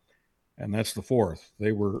football, and that's the fourth.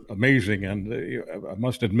 They were amazing, and I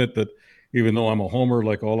must admit that even though I'm a homer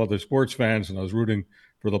like all other sports fans and I was rooting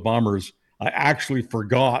for the Bombers, I actually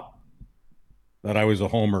forgot that I was a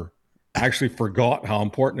homer. I actually forgot how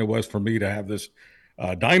important it was for me to have this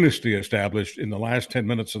dynasty established in the last 10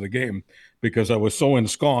 minutes of the game because I was so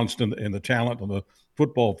ensconced in the talent on the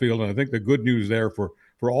football field. And I think the good news there for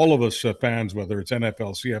all of us fans, whether it's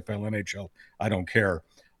NFL, CFL, NHL, I don't care.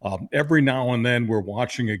 Every now and then we're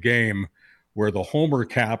watching a game where the homer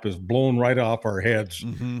cap is blown right off our heads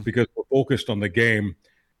because we're focused on the game.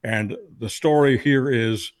 And the story here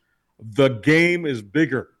is the game is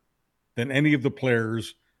bigger than any of the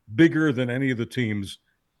players, bigger than any of the teams.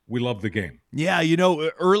 We love the game. Yeah,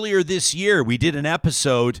 earlier this year we did an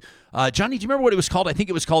episode. Johnny, do you remember what it was called? I think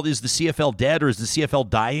it was called Is the CFL Dead or Is the CFL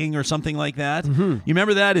Dying or something like that? You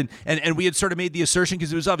remember that? And we had sort of made the assertion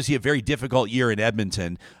because it was obviously a very difficult year in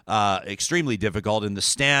Edmonton, extremely difficult, and the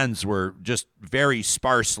stands were just very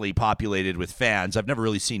sparsely populated with fans. I've never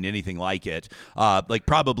really seen anything like it, like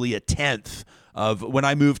probably a tenth of when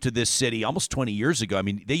I moved to this city almost 20 years ago. I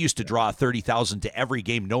mean, they used to draw 30,000 to every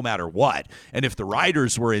game no matter what. And if the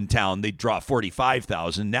Riders were in town, they'd draw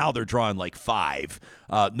 45,000. Now they're drawing like 5.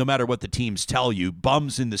 No matter what the teams tell you,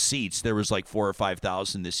 bums in the seats, there was like 4,000 or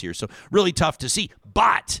 5,000 this year. So really tough to see.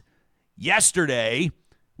 But yesterday,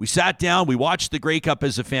 we sat down, we watched the Grey Cup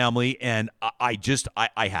as a family, and I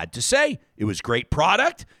had to say, it was great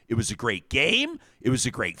product. It was a great game. It was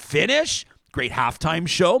a great finish. Great halftime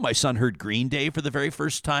show. My son heard Green Day for the very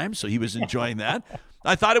first time, so he was enjoying that.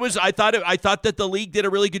 I thought that the league did a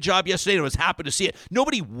really good job yesterday, and I was happy to see it.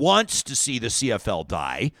 Nobody wants to see the CFL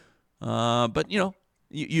die, but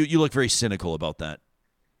you look very cynical about that.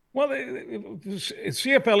 Well,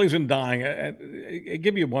 CFL isn't dying. I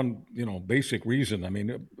give you one, basic reason. I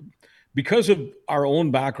mean, because of our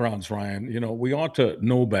own backgrounds, Ryan, we ought to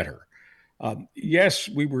know better. Yes,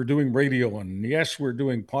 we were doing radio and yes, we're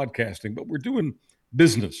doing podcasting, but we're doing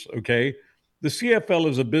business, okay? The CFL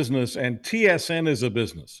is a business and TSN is a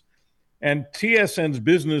business. And TSN's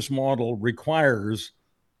business model requires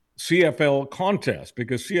CFL contests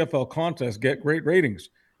because CFL contests get great ratings.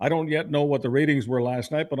 I don't yet know what the ratings were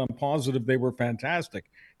last night, but I'm positive they were fantastic.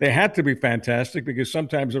 They had to be fantastic because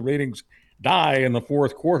sometimes the ratings die in the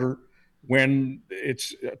fourth quarter when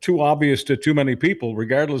it's too obvious to too many people,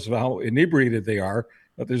 regardless of how inebriated they are,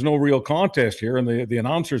 that there's no real contest here. And the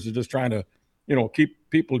announcers are just trying to, keep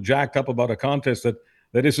people jacked up about a contest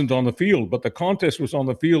that isn't on the field. But the contest was on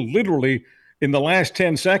the field literally in the last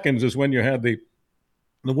 10 seconds is when you had the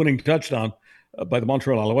winning touchdown by the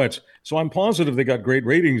Montreal Alouettes. So I'm positive they got great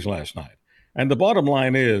ratings last night. And the bottom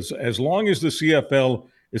line is, as long as the CFL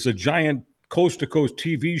is a giant coast-to-coast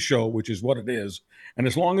TV show, which is what it is, and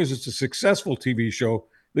as long as it's a successful TV show,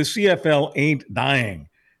 the CFL ain't dying.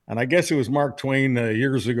 And I guess it was Mark Twain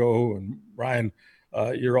years ago, and Ryan,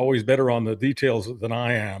 you're always better on the details than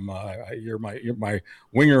I am. You're my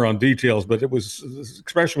winger on details, but this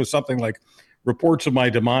expression was something like, reports of my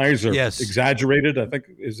demise are exaggerated. I think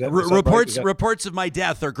is that reports of my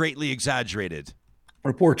death are greatly exaggerated.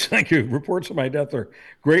 Thank you. Reports of my death are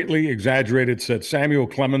greatly exaggerated, said Samuel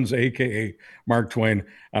Clemens, a.k.a. Mark Twain.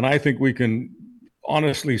 And I think we can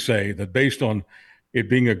honestly say that based on it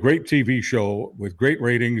being a great TV show with great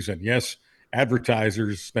ratings and, yes,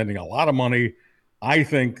 advertisers spending a lot of money, I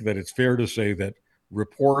think that it's fair to say that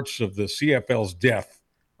reports of the CFL's death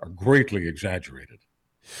are greatly exaggerated.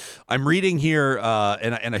 I'm reading here,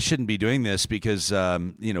 and I shouldn't be doing this because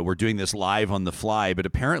we're doing this live on the fly. But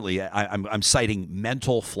apparently, I'm citing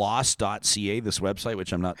mentalfloss.ca, this website,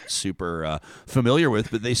 which I'm not super familiar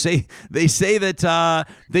with. But they say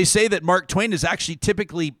that Mark Twain is actually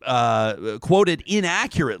typically quoted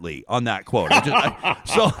inaccurately on that quote.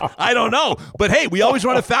 So I don't know, but hey, we always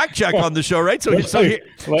want to fact check on the show, right?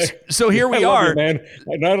 So here we are, you, man.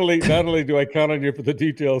 Not only do I count on you for the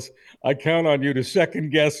details, I count on you to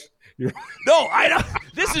second guess. No, I don't.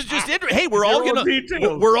 This is just interesting. Hey, we're all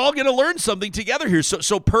gonna learn something together here.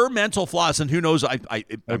 So per Mental Floss, and who knows? I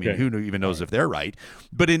mean, who even knows if they're right?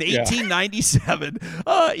 But in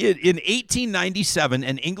 1897,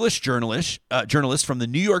 an English journalist from the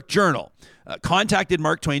New York Journal contacted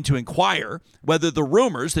Mark Twain to inquire whether the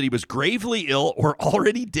rumors that he was gravely ill or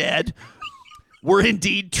already dead were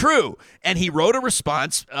indeed true, and he wrote a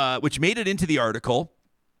response which made it into the article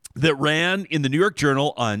that ran in the New York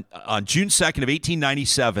Journal on June 2nd of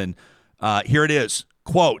 1897. Here it is.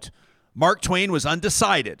 Quote, Mark Twain was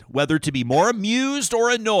undecided whether to be more amused or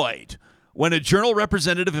annoyed when a journal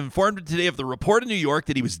representative informed him today of the report in New York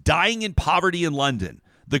that he was dying in poverty in London.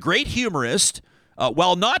 The great humorist,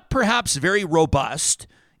 while not perhaps very robust,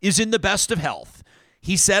 is in the best of health.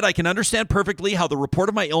 He said, I can understand perfectly how the report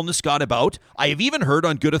of my illness got about. I have even heard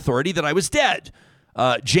on good authority that I was dead.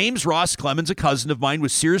 James Ross Clemens, a cousin of mine,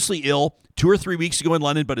 was seriously ill 2 or 3 weeks ago in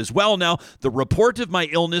London, but is well now. The report of my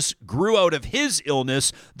illness grew out of his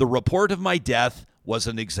illness. The report of my death was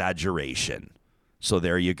an exaggeration. So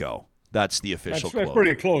there you go. That's the official quote. That's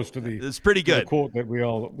pretty close to the. It's pretty good. The quote that we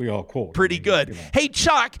all quote. Pretty good. Hey,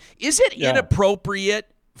 Chuck, is it inappropriate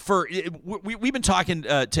for we've been talking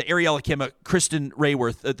to Ariella Kim, Kristen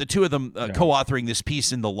Rayworth, the two of them co-authoring this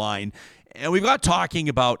piece in The Line, and we've got talking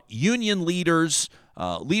about union leaders,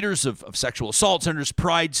 leaders of sexual assault centers,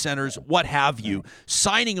 pride centers, what have you,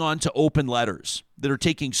 signing on to open letters that are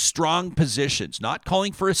taking strong positions, not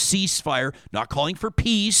calling for a ceasefire, not calling for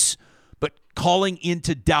peace, but calling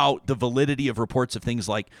into doubt the validity of reports of things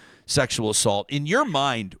like sexual assault. In your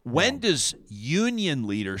mind, when does union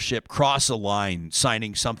leadership cross a line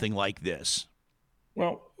signing something like this?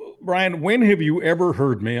 Well, Brian, when have you ever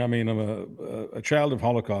heard me? I mean, I'm a child of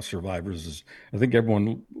Holocaust survivors, as I think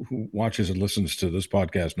everyone who watches and listens to this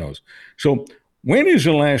podcast knows. So when is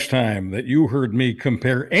the last time that you heard me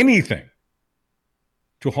compare anything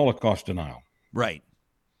to Holocaust denial? Right.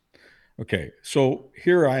 Okay, so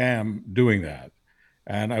here I am doing that,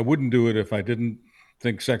 and I wouldn't do it if I didn't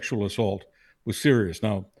think sexual assault was serious.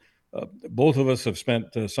 Now, both of us have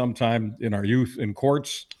spent some time in our youth in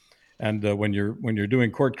courts. And when you're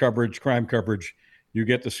doing court coverage, crime coverage, you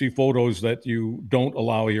get to see photos that you don't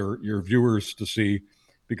allow your viewers to see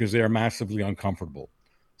because they are massively uncomfortable.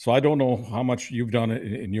 So I don't know how much you've done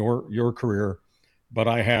in your career, but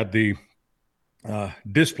I had the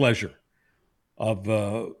displeasure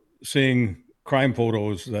of seeing crime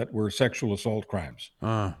photos that were sexual assault crimes.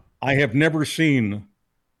 I have never seen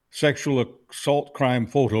sexual assault crime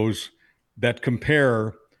photos that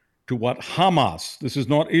compare to what Hamas, this is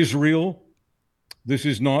not Israel, this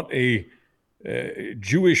is not a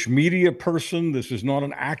Jewish media person, this is not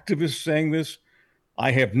an activist saying this.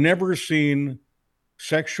 I have never seen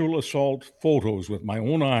sexual assault photos with my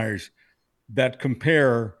own eyes that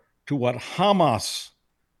compare to what Hamas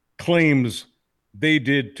claims they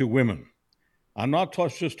did to women. I'm not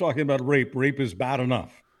just talking about rape. Rape is bad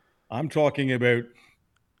enough. I'm talking about,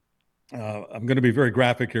 I'm going to be very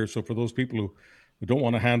graphic here. So for those people who don't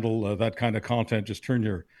want to handle that kind of content, just turn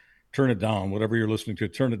it down. Whatever you're listening to,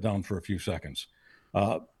 turn it down for a few seconds.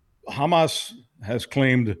 Hamas has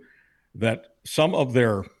claimed that some of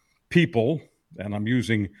their people, and I'm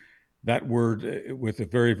using that word with a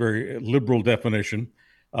very, very liberal definition,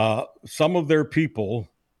 some of their people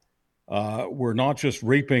were not just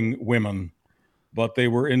raping women, but they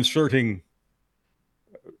were inserting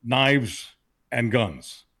knives and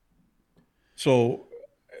guns. So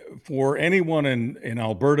for anyone in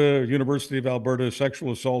Alberta, University of Alberta,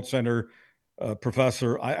 Sexual Assault Center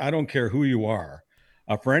professor, I don't care who you are,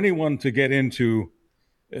 for anyone to get into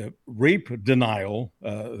rape denial,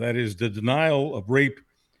 that is the denial of rape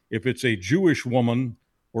if it's a Jewish woman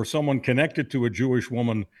or someone connected to a Jewish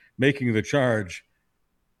woman making the charge,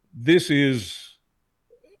 this is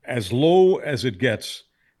as low as it gets,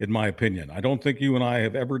 in my opinion. I don't think you and I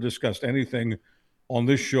have ever discussed anything on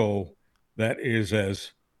this show that is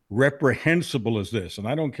as reprehensible as this. And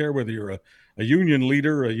I don't care whether you're a union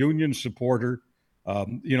leader, a union supporter,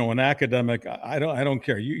 an academic. I don't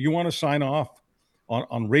care. You want to sign off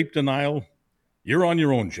on rape denial? You're on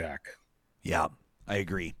your own, Jack. Yeah, I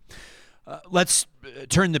agree. Let's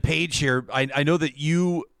turn the page here. I know that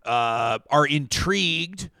you are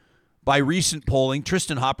intrigued by recent polling.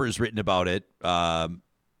 Tristan Hopper has written about it.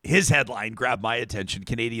 His headline grabbed my attention.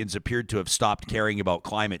 Canadians appeared to have stopped caring about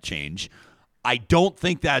climate change. I don't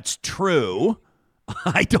think that's true.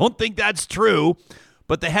 But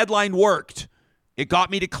the headline worked. It got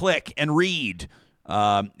me to click and read.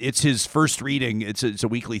 It's his first reading. It's a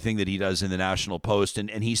weekly thing that he does in the National Post.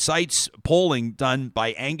 And he cites polling done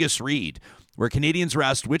by Angus Reid, where Canadians were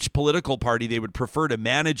asked which political party they would prefer to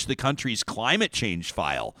manage the country's climate change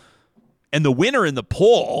file. And the winner in the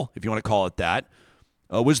poll, if you want to call it that,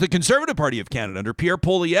 was the Conservative Party of Canada under Pierre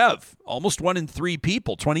Poilievre. Almost 1 in 3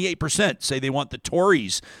 people, 28%, say they want the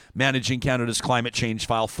Tories managing Canada's climate change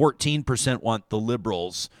file. 14% want the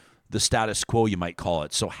Liberals, the status quo, you might call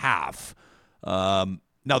it. So half. Now,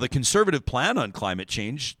 the Conservative plan on climate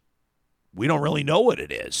change, we don't really know what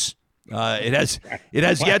it is. It has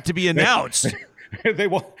yet to be announced. They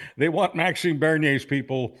want Maxime Bernier's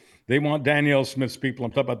people. They want Danielle Smith's people.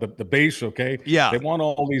 I'm talking about the base, okay? Yeah. They want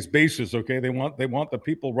all these bases, okay? They want the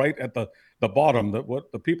people right at the bottom,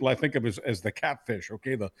 the people I think of as the catfish,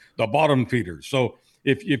 okay? The bottom feeders. So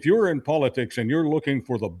if you're in politics and you're looking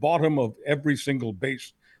for the bottom of every single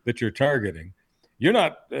base that you're targeting, you're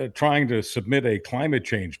not trying to submit a climate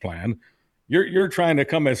change plan. You're trying to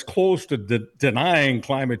come as close to denying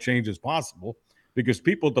climate change as possible, because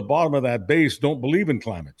people at the bottom of that base don't believe in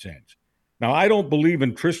climate change. Now, I don't believe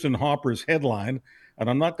in Tristan Hopper's headline, and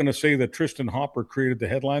I'm not going to say that Tristan Hopper created the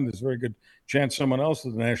headline. There's a very good chance someone else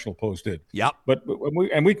at the National Post did. Yep. But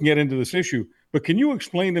we can get into this issue. But can you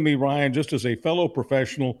explain to me, Ryan, just as a fellow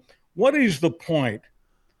professional, what is the point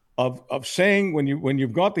of saying when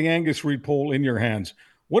you've got the Angus Reid poll in your hands,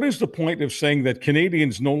 what is the point of saying that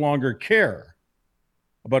Canadians no longer care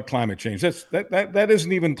about climate change? That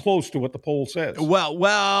isn't even close to what the poll says.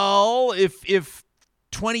 Well, if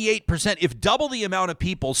 28%, if double the amount of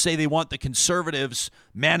people say they want the Conservatives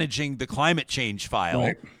managing the climate change file.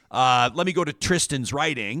 Right. Let me go to Tristan's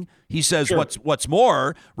writing. He says, Sure. what's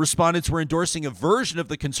more, respondents were endorsing a version of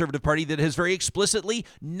the Conservative Party that has very explicitly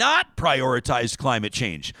not prioritized climate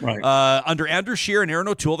change. Right. Under Andrew Scheer and Aaron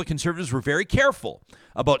O'Toole, the Conservatives were very careful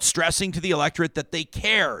about stressing to the electorate that they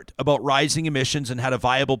cared about rising emissions and had a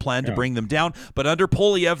viable plan to bring them down. But under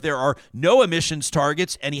Poilievre, there are no emissions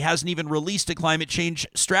targets, and he hasn't even released a climate change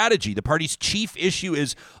strategy. The party's chief issue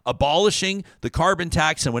is abolishing the carbon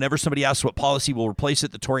tax, and whenever somebody asks what policy will replace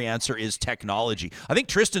it, the Tory answer is technology. I think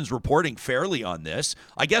Tristan's reporting fairly on this.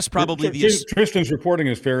 I guess probably Tristan's reporting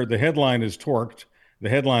is fair. The headline is torqued. The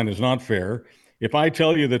headline is not fair. If I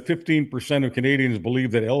tell you that 15% of Canadians believe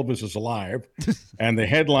that Elvis is alive, and the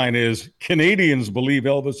headline is Canadians believe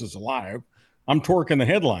Elvis is alive, I'm torquing the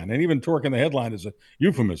headline. And even torquing the headline is a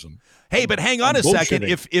euphemism. Hey, but hang on a second.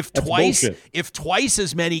 If twice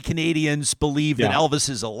as many Canadians believe that Elvis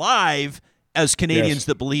is alive as Canadians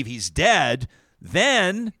that believe he's dead,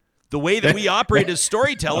 then the way that we operate as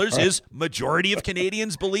storytellers is majority of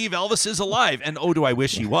Canadians believe Elvis is alive. And do I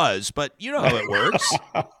wish he was, but you know how it works.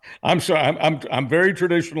 I'm sorry. I'm very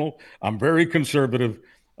traditional. I'm very conservative.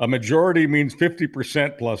 A majority means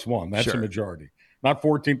 50% plus one. That's a majority. Not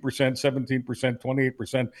 14%, 17%,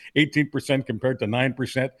 28%, 18% compared to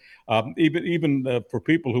 9%. Even for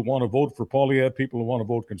people who want to vote for Poilievre, people who want to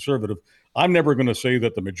vote Conservative, I'm never going to say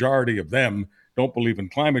that the majority of them don't believe in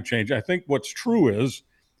climate change. I think what's true is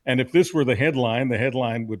And if this were the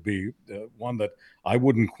headline would be one that I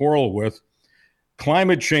wouldn't quarrel with.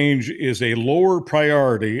 Climate change is a lower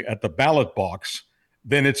priority at the ballot box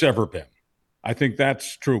than it's ever been. I think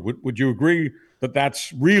that's true. Would you agree that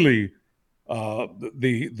that's really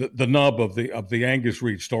the nub of the Angus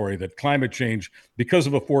Reid story, that climate change, because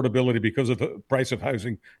of affordability, because of the price of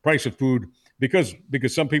housing, price of food, because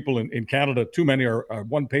some people in Canada, too many are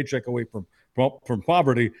one paycheck away from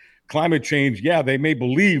poverty. Climate change, yeah, they may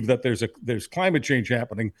believe that there's climate change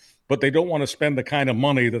happening, but they don't want to spend the kind of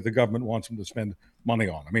money that the government wants them to spend money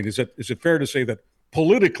on. I mean, is it fair to say that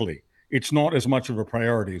politically it's not as much of a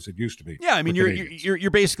priority as it used to be? Yeah, I mean,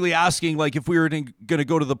 you're basically asking, like, if we were going to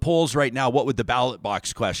go to the polls right now, what would the ballot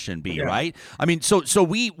box question be, right? I mean, so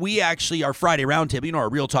we actually, our Friday roundtable, our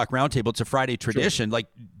Real Talk roundtable, it's a Friday tradition. Sure. Like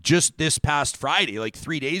just this past Friday, like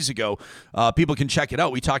 3 days ago, people can check it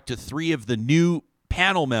out. We talked to 3 of the new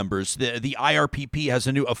panel members. The IRPP has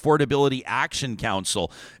a new Affordability Action Council,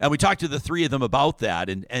 and we talked to the 3 of them about that,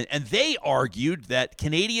 and they argued that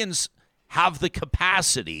Canadians have the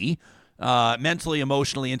capacity, mentally,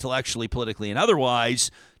 emotionally, intellectually, politically, and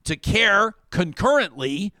otherwise, to care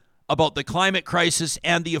concurrently about the climate crisis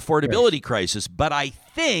and the affordability crisis. But I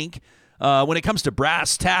think when it comes to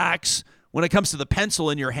brass tacks, when it comes to the pencil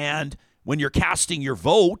in your hand, when you're casting your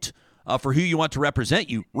vote for who you want to represent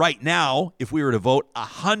you, right now, if we were to vote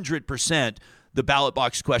 100%, the ballot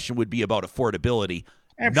box question would be about affordability,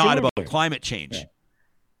 not about climate change. Yeah.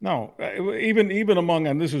 No, even among,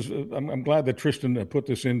 and this is, I'm glad that Tristan put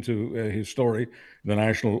this into his story, the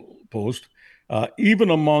National Post, even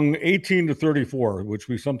among 18 to 34, which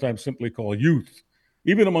we sometimes simply call youth,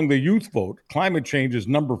 even among the youth vote, climate change is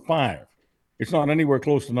number 5. It's not anywhere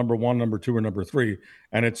close to number 1, number 2, or number 3,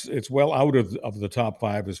 and it's well out of the top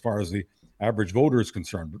 5 as far as the average voter is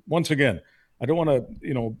concerned. But once again, I don't want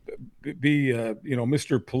to, be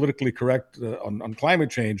Mr. Politically correct on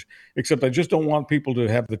climate change, except I just don't want people to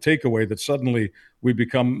have the takeaway that suddenly we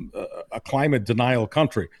become a climate denial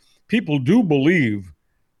country. People do believe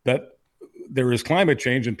that there is climate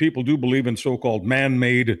change, and people do believe in so-called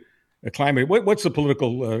man-made climate. What's the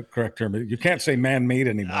political correct term? You can't say man-made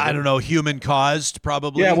anymore. I don't know. Human caused,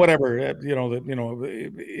 probably. Yeah, whatever.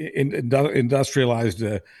 Industrialized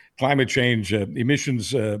climate change,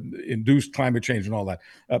 emissions induced climate change, and all that.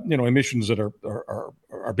 Emissions that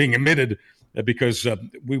are being emitted because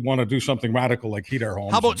we want to do something radical like heat our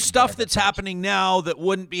homes. How about stuff that's happening now that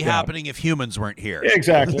wouldn't be happening if humans weren't here?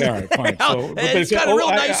 Exactly. All right, fine. It's got a real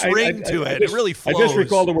nice ring to it. It really flows. I just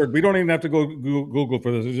recall the word. We don't even have to go Google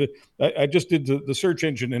for this. I just did the search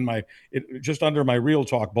engine just under my Real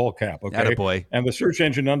Talk ball cap. Okay. Attaboy. And the search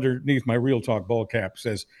engine underneath my Real Talk ball cap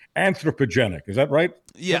says anthropogenic. Is that right?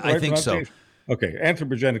 Yeah, I think so. Okay,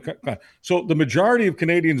 anthropogenic. So the majority of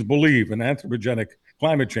Canadians believe in anthropogenic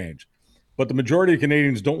climate change, but the majority of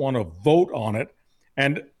Canadians don't want to vote on it.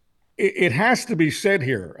 And it has to be said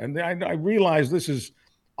here, and I realize this is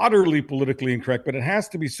utterly politically incorrect, but it has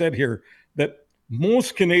to be said here that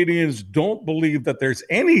most Canadians don't believe that there's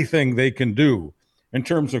anything they can do in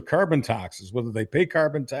terms of carbon taxes, whether they pay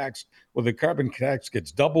carbon tax, whether the carbon tax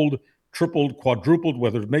gets doubled, tripled, quadrupled,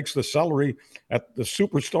 whether it makes the salary at the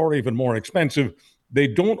superstore even more expensive. They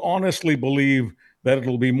don't honestly believe that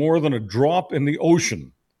it'll be more than a drop in the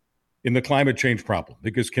ocean in the climate change problem,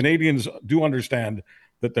 because Canadians do understand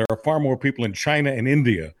that there are far more people in China and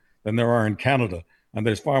India than there are in Canada, and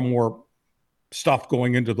there's far more stuff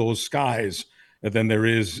going into those skies than there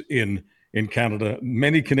is in Canada.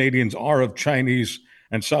 Many Canadians are of Chinese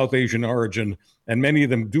and South Asian origin, and many of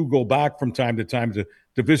them do go back from time to time to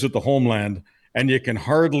visit the homeland, and you can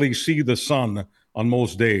hardly see the sun on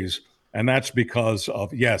most days, and that's because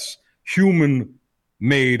of, yes,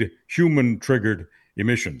 human-made, human-triggered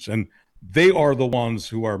emissions. And they are the ones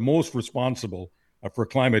who are most responsible for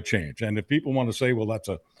climate change. And if people want to say, well, that's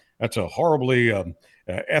a horribly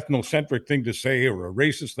ethnocentric thing to say or a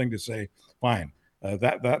racist thing to say, fine.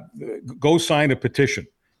 Go sign a petition.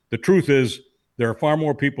 The truth is there are far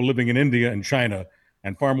more people living in India and China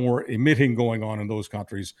and far more emitting going on in those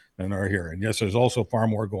countries than are here. And yes, there's also far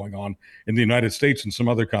more going on in the United States and some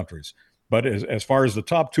other countries. But as far as the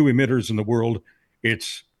top 2 emitters in the world,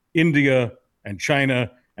 it's India and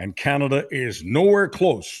China, and Canada is nowhere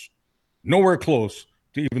close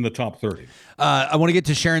to even the top 30. I want to get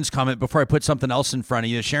to Sharon's comment before I put something else in front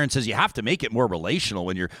of you. Sharon says you have to make it more relational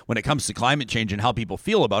when it comes to climate change and how people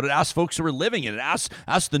feel about it. Ask folks who are living in it.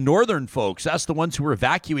 Ask the northern folks. Ask the ones who were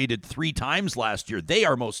evacuated 3 times last year. They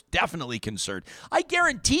are most definitely concerned. I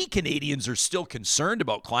guarantee Canadians are still concerned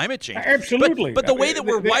about climate change. Absolutely. But the way that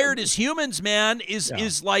we're wired as humans, man,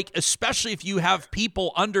 is like, especially if you have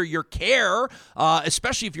people under your care,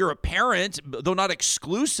 especially if you're a parent, though not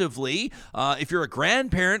exclusively, if you're a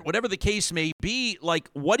grandparent, whatever the case may be, like,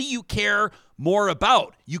 what do you care more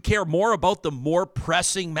about? You care more about the more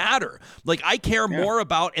pressing matter. Like, I care more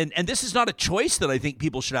about, and this is not a choice that I think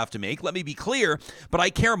people should have to make, let me be clear, but I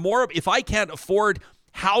care more if I can't afford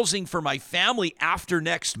housing for my family after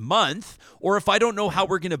next month, or if I don't know how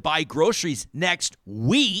we're going to buy groceries next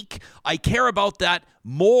week, I care about that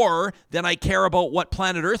more than I care about what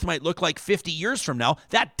planet Earth might look like 50 years from now.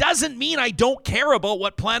 That doesn't mean I don't care about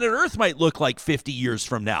what planet Earth might look like 50 years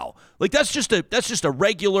from now. Like, that's just a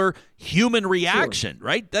regular human reaction,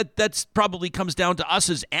 right? That's probably comes down to us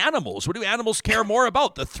as animals. What do animals care more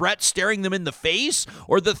about? The threat staring them in the face,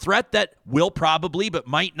 or the threat that will probably but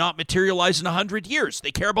might not materialize in 100 years?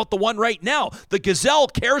 They care about the one right now. The gazelle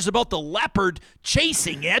cares about the leopard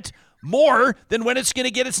chasing it more than when it's going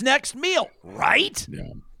to get its next meal, right?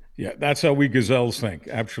 Yeah, that's how we gazelles think.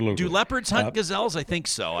 Absolutely. Do leopards hunt gazelles? I think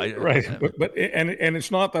so. Right, but it's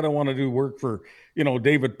not that I want to do work for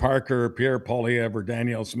David Parker, Pierre Poilievre, or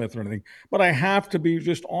Danielle Smith or anything, but I have to be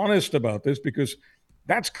just honest about this because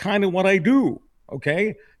that's kind of what I do.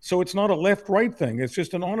 Okay, so it's not a left-right thing; it's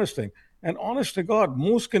just an honest thing. And honest to God,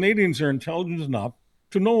 most Canadians are intelligent enough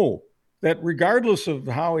to know that regardless of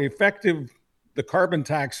how effective the carbon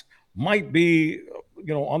tax might be,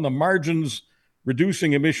 on the margins,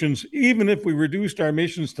 reducing emissions, even if we reduced our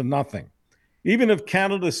emissions to nothing, even if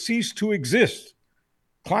Canada ceased to exist,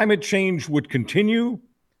 climate change would continue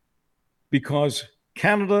because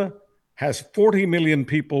Canada has 40 million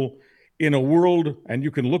people in a world, and you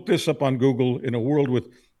can look this up on Google, in a world with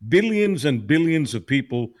billions and billions of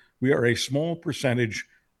people. We are a small percentage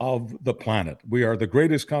of the planet. We are the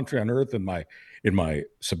greatest country on earth in my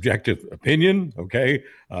subjective opinion. Okay,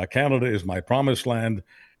 Canada is my promised land,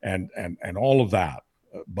 and all of that.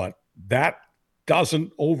 But that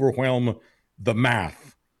doesn't overwhelm the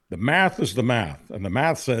math. The math is the math, and the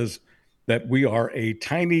math says that we are a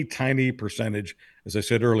tiny, tiny percentage, as I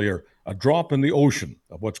said earlier, a drop in the ocean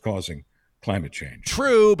of what's causing climate change.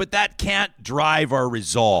 True, but that can't drive our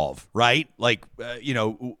resolve, right? Like,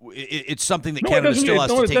 it's something that Canada still has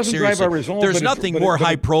to take seriously. There's nothing more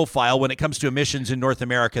high profile when it comes to emissions in North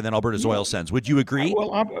America than Alberta's oil sands. Would you agree? Well,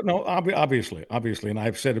 obviously, and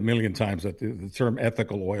I've said a million times that the term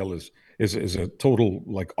ethical oil is a total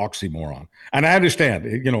like oxymoron. And I understand,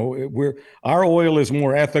 our oil is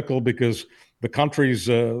more ethical because the countries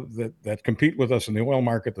that compete with us in the oil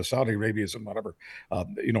market, the Saudi Arabias and whatever,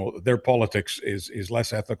 their politics is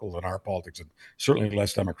less ethical than our politics, and certainly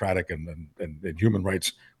less democratic, and human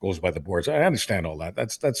rights goes by the boards. I understand all that.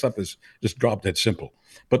 That stuff is just drop dead simple.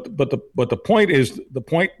 But the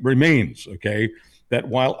point remains, okay, that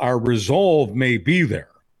while our resolve may be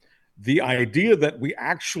there, the idea that we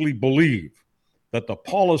actually believe that the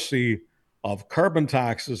policy of carbon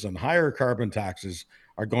taxes and higher carbon taxes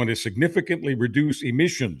are going to significantly reduce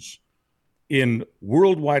emissions in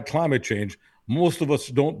worldwide climate change, most of us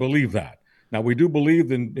don't believe that. Now, we do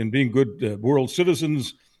believe in being good world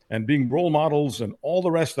citizens and being role models and all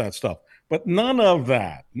the rest of that stuff. But none of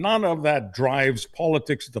that drives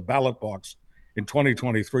politics at the ballot box in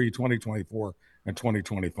 2023, 2024, and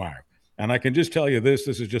 2025. And I can just tell you this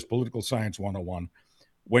is just political science 101.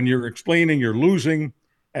 When you're explaining, you're losing.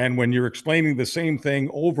 And when you're explaining the same thing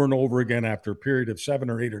over and over again after a period of 7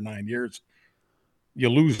 or 8 or 9 years, you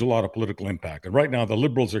lose a lot of political impact. And right now, the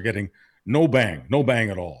Liberals are getting no bang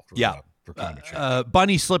at all for climate change.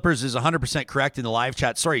 Bunny Slippers is 100% correct in the live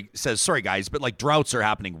chat. Sorry guys, but like droughts are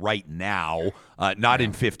happening right now, not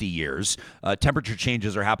in 50 years. Temperature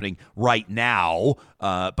changes are happening right now.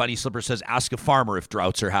 Bunny Slipper says, ask a farmer if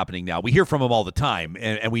droughts are happening now. We hear from them all the time,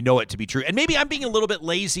 and we know it to be true. And maybe I'm being a little bit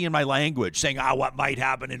lazy in my language, saying, what might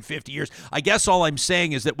happen in 50 years. I guess all I'm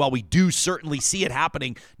saying is that while we do certainly see it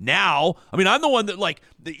happening now, I mean, I'm the one that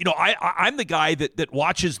I'm the guy that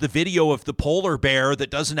watches the video of the polar bear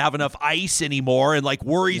that doesn't have enough ice anymore and like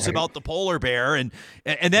worries about the polar bear. And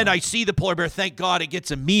then I see the polar bear, thank God it gets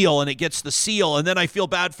a meal and it gets the seal. And then I feel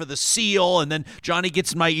bad for the seal. And then Johnny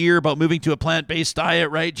gets in my ear about moving to a plant-based diet,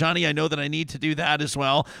 right? Johnny, I know that I need to do that as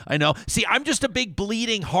well. I know. See, I'm just a big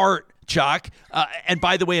bleeding heart Chuck. And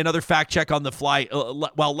by the way, another fact check on the fly.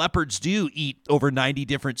 While leopards do eat over 90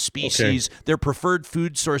 different species, their preferred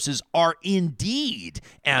food sources are indeed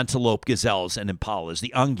antelope, gazelles, and impalas,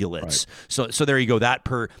 the ungulates. Right. So there you go. That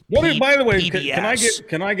per by the way, PBS.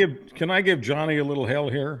 can I give Johnny a little hell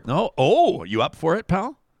here? No. Oh, you up for it,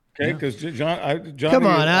 pal? Okay, because Johnny. Come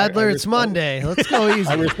on, Adler. It's Monday. Let's go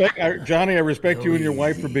easy. Johnny. I respect you and your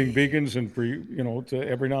wife for being vegans and for to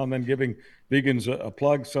every now and then giving vegans a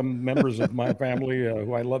plug. Some members of my family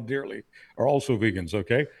who I love dearly are also vegans.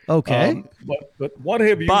 Okay. Okay. But what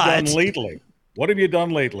have you done lately? What have you done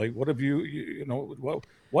lately? What have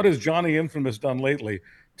what has Johnny Infamous done lately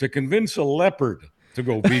to convince a leopard to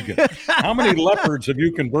go vegan? How many leopards have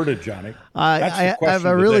you converted, Johnny? I have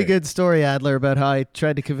a really good story, Adler, about how I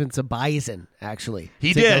tried to convince a bison, actually.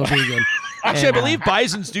 He did. Go vegan. Actually, I believe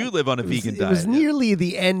bisons do live on a vegan diet. It was nearly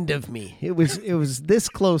the end of me. It was this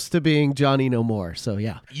close to being Johnny No More. So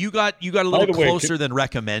yeah, you got a little closer than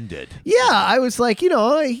recommended. Yeah, I was like, you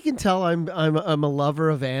can tell I'm a lover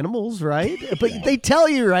of animals, right? But they tell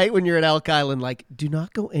you right when you're at Elk Island, like, do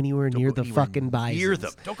not go anywhere near the fucking bisons. Near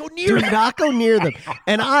them. Don't go near them. Do not go near them.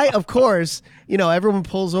 And I, of course, everyone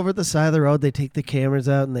pulls over at the side of the road. They take the cameras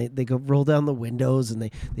out and they go roll down the windows and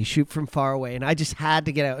they shoot from far away. And I just had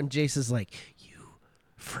to get out. And Jason's like, you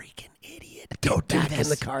freaking idiot. Don't do back this. In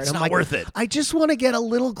the car. And it's I'm not like, worth it. I just want to get a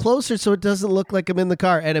little closer so it doesn't look like I'm in the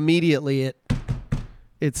car. And immediately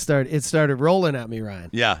it started rolling at me, Ryan.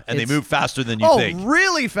 Yeah, and they move faster than you think. Oh,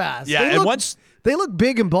 really fast. Yeah, They look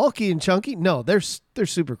big and bulky and chunky. No, they're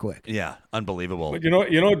super quick. Yeah, unbelievable. But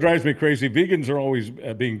what drives me crazy? Vegans are always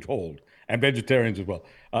being told, and vegetarians as well.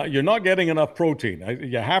 You're not getting enough protein.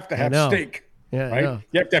 You have to have steak. Yeah, right.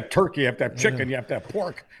 You have to have turkey. You have to have chicken. You have to have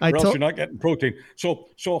pork, or else you're not getting protein.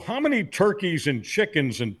 So how many turkeys and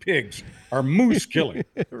chickens and pigs are moose killing?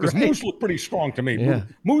 Because moose look pretty strong to me. Yeah.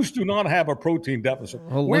 Moose do not have a protein deficit.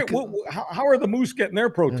 How are the moose getting their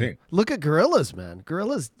protein? Look at gorillas, man.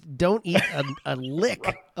 Gorillas don't eat a lick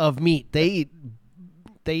of meat. They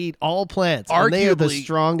eat all plants. Arguably, and they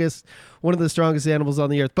are one of the strongest animals on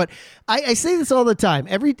the earth. But I say this all the time.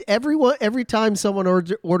 Every time someone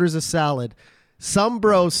orders a salad, some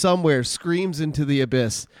bro somewhere screams into the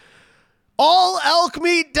abyss, all elk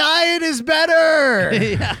meat diet is better.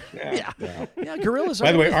 Yeah, gorillas.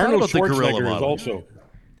 By the way, Arnold Schwarzenegger is also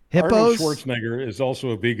hippos. Arnold Schwarzenegger is also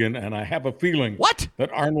a vegan, and I have a feeling that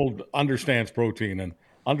Arnold understands protein and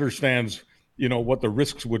understands what the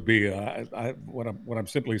risks would be. What I'm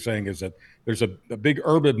simply saying is that there's a big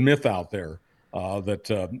urban myth out there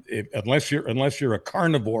that unless you're a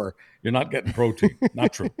carnivore, you're not getting protein.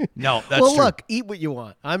 Not true. No, that's true. Look, eat what you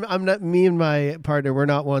want. I'm not. Me and my partner, we're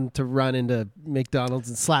not one to run into McDonald's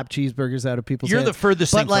and slap cheeseburgers out of people's hands. The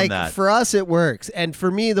furthest thing from that. For us, it works. And for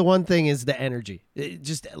me, the one thing is the energy.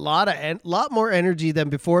 Just a lot more energy than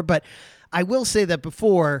before. But I will say that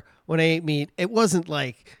before, when I ate meat, it wasn't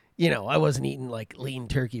like, I wasn't eating like lean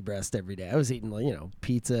turkey breast every day. I was eating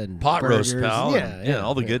pizza and pot burgers. roast, pal. Yeah,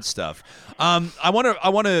 all the good stuff. I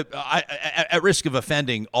want to. At risk of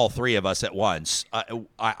offending all three of us at once, I'm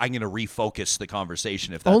going to refocus the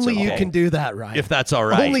conversation. If that's only okay. You can do that, Ryan. If that's all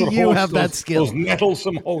right. Only you have that skill. Those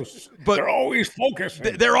nettlesome hosts, but they're always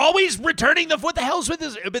focusing. They're always returning the what the hell's with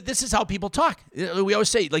this? But this is how people talk. We always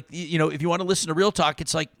say, if you want to listen to real talk,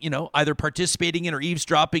 it's like either participating in or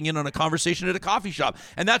eavesdropping in on a conversation at a coffee shop,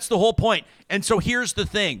 and that's the whole point. And so here's the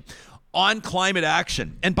thing. On climate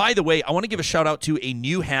action. And by the way, I want to give a shout out to a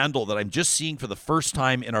new handle that I'm just seeing for the first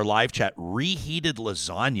time in our live chat, Reheated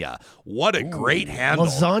Lasagna. What a great handle.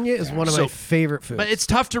 Lasagna is one of my favorite foods. But it's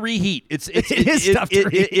tough to reheat. It is tough to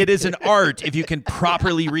reheat. It is an art if you can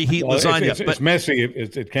properly reheat lasagna. It's messy.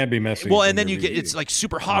 It can be messy. Well, and then it's like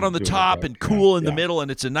super hot on the top and cool in the middle,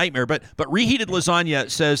 and it's a nightmare. But Reheated Lasagna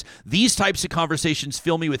says, these types of conversations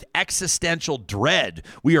fill me with existential dread.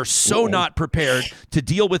 We are so not prepared to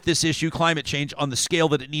deal with this issue, climate change, on the scale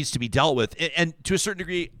that it needs to be dealt with. And to a certain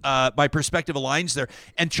degree, my perspective aligns there.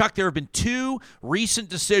 And Chuck, there have been two recent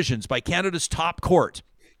decisions by Canada's top court,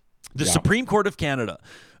 the Supreme Court of Canada,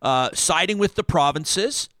 siding with the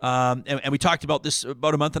provinces. And we talked about this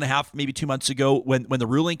about a month and a half, maybe 2 months ago when the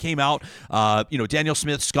ruling came out. Daniel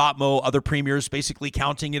Smith, Scott Moe, other premiers basically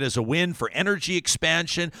counting it as a win for energy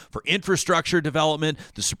expansion, for infrastructure development.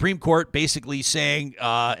 The Supreme Court basically saying,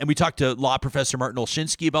 and we talked to law professor Martin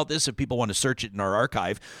Olshinsky about this, if people want to search it in our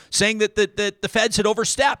archive, saying that the feds had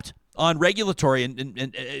overstepped on regulatory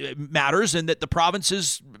and matters, and that the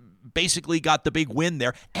provinces basically got the big win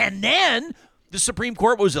there. And then the Supreme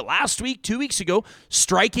Court, was it last week, 2 weeks ago,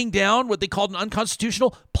 striking down what they called an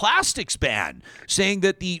unconstitutional plastics ban, saying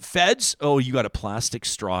that the feds, oh, you got a plastic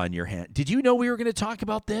straw in your hand. Did you know we were going to talk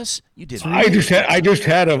about this? You didn't. I just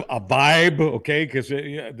had a vibe, okay, because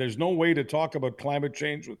there's no way to talk about climate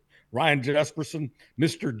change with Ryan Jesperson,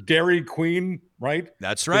 Mr. Dairy Queen, right?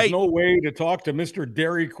 That's right. There's no way to talk to Mr.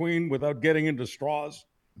 Dairy Queen without getting into straws.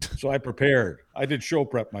 So I prepared. I did show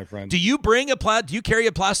prep, my friend. Do you carry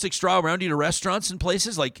a plastic straw around you to restaurants and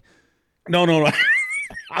places? Like, No.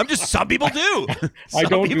 some people do. I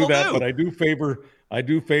don't do that, but I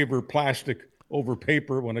do favor plastic over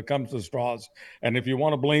paper when it comes to straws. And if you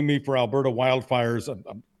want to blame me for Alberta wildfires,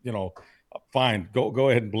 fine. Go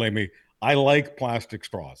ahead and blame me. I like plastic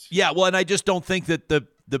straws. Yeah, well, and I just don't think that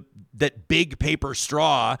that big paper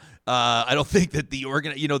straw. I don't think that the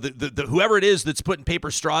whoever it is that's putting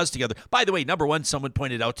paper straws together. By the way, number one, someone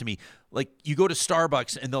pointed out to me, like, you go to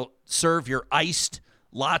Starbucks and they'll serve your iced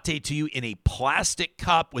latte to you in a plastic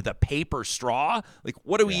cup with a paper straw. Like,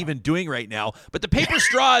 what are we even doing right now? But the paper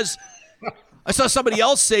straws. I saw somebody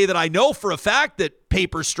else say that I know for a fact that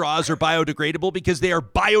paper straws are biodegradable because they are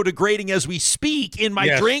biodegrading as we speak in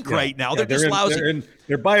my drink right now. They're just lousy.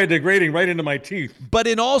 They're biodegrading right into my teeth. But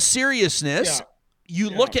in all seriousness,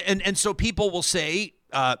 you look at, and so people will say,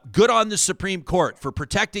 good on the Supreme Court for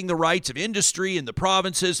protecting the rights of industry and the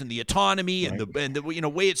provinces and the autonomy and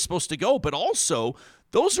the way it's supposed to go. But also,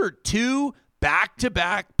 those are two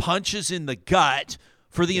back-to-back punches in the gut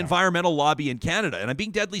for the environmental lobby in Canada. And I'm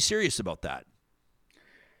being deadly serious about that.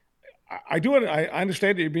 I do it. I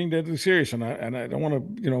understand that you're being deadly serious, and I don't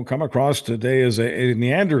want to come across today as a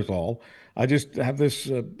Neanderthal. I just have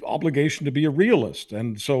this obligation to be a realist.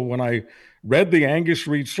 And so when I read the Angus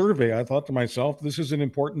Reid survey, I thought to myself, this is an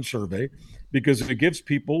important survey because it gives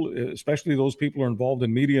people, especially those people who are involved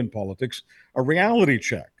in media and politics, a reality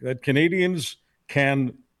check that Canadians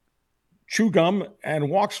can chew gum and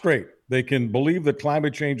walk straight. They can believe that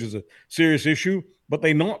climate change is a serious issue, but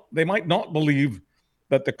they might not believe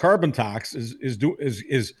that the carbon tax is to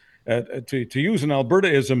use an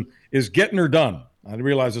Albertaism, is getting her done. I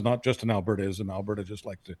realize it's not just an Albertaism. Alberta just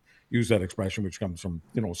likes to use that expression, which comes from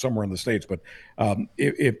somewhere in the States. But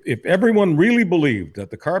if everyone really believed that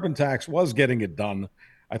the carbon tax was getting it done,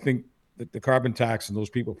 I think that the carbon tax and those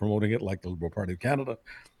people promoting it, like the Liberal Party of Canada,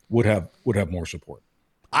 would have more support.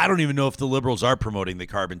 I don't even know if the Liberals are promoting the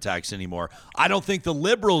carbon tax anymore. I don't think the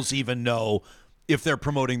Liberals even know if they're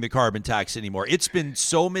promoting the carbon tax anymore. It's been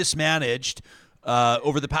so mismanaged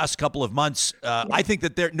over the past couple of months. I think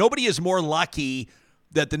that nobody is more lucky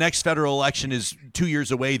that the next federal election is 2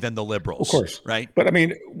 years away than the Liberals. Of course. Right? But I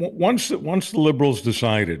mean, once the Liberals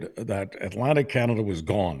decided that Atlantic Canada was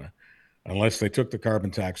gone, unless they took the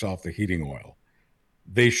carbon tax off the heating oil,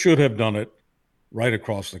 they should have done it right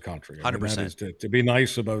across the country. 100%. That is to be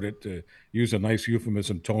nice about it, to use a nice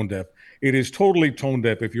euphemism, tone deaf. It is totally tone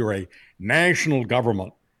deaf if you're a national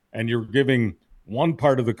government and you're giving one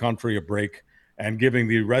part of the country a break and giving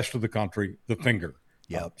the rest of the country the finger.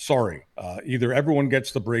 Yeah. Sorry. Either everyone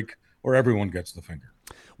gets the break or everyone gets the finger.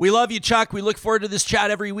 We love you, Chuck. We look forward to this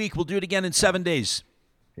chat every week. We'll do it again in 7 days.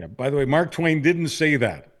 Yeah. By the way, Mark Twain didn't say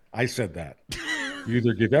that. I said that. You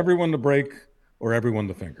either give everyone the break or everyone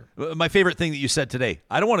the finger. My favorite thing that you said today,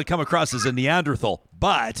 I don't want to come across as a Neanderthal,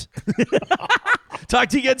 but talk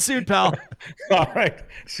to you again soon, pal. All right.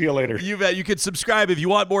 See you later. You bet. You can subscribe if you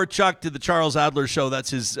want more Chuck to the Charles Adler Show. That's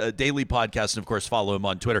his daily podcast. And, of course, follow him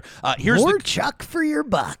on Twitter. More Chuck for your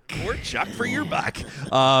buck. More Chuck for your buck.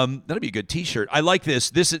 That'll be a good T-shirt. I like this.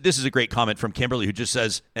 This is a great comment from Kimberly, who just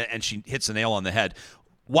says, and she hits the nail on the head,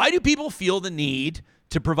 why do people feel the need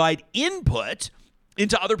to provide input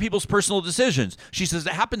into other people's personal decisions? She says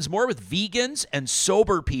it happens more with vegans and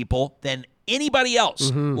sober people than anybody else.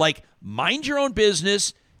 Mm-hmm. Like, mind your own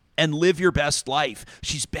business and live your best life.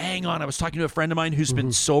 She's bang on. I was talking to a friend of mine who's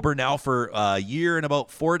been sober now for a year and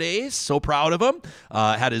about 4 days. So proud of him.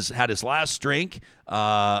 Had his last drink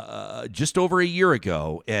just over a year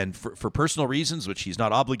ago, and for personal reasons, which he's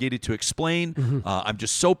not obligated to explain. I'm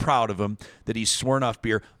just so proud of him that he's sworn off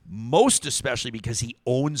beer, most especially because he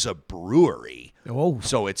owns a brewery. Oh,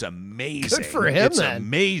 so it's amazing. Good for him. It's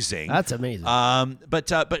amazing. That's amazing.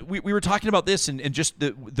 But we were talking about this, and just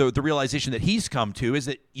the realization that he's come to is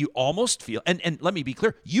that you almost feel, and let me be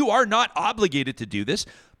clear, you are not obligated to do this.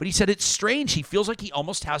 But he said it's strange. He feels like he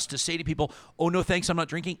almost has to say to people, "Oh no, thanks, I'm not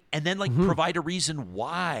drinking," and then provide a reason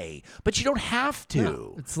why. But you don't have to.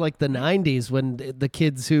 No, it's like the 90s when the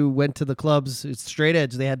kids who went to the clubs, straight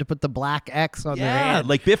edge, they had to put the black X on their hand.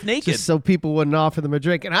 Like Biff Naked. Just so people wouldn't offer them a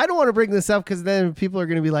drink. And I don't want to bring this up because then people are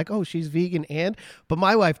going to be like, "Oh, she's vegan but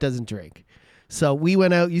my wife doesn't drink." So we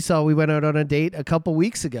went out. You saw we went out on a date a couple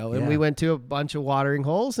weeks ago, and Yeah. we went to a bunch of watering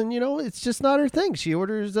holes, and it's just not her thing. She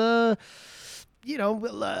orders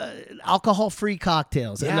alcohol-free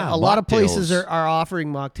cocktails. And Yeah, a lot of places mocktails. are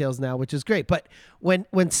offering mocktails now, which is great. But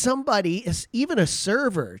when somebody, is even a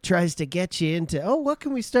server, tries to get you into, what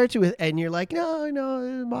can we start you with? And you're like, no,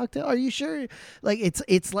 mocktail. Are you sure? Like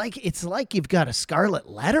it's like you've got a scarlet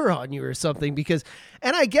letter on you or something. Because,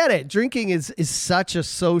 and I get it, drinking is such a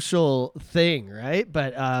social thing, right?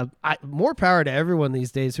 But more power to everyone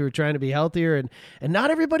these days who are trying to be healthier, and not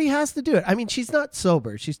everybody has to do it. I mean, she's not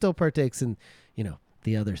sober. She still partakes in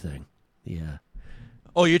the other thing. Yeah.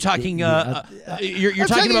 Oh, you're talking. You're I'm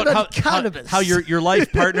talking about cannabis. how your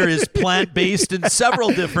life partner is plant based in several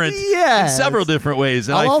different ways,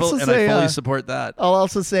 and I'll I also say, fully support that. I'll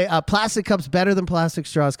also say plastic cups better than plastic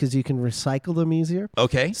straws because you can recycle them easier.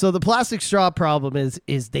 Okay. So the plastic straw problem is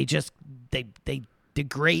they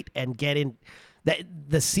degrade and get in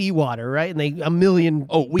the seawater, right? And they a million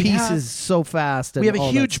pieces so fast. And we have a all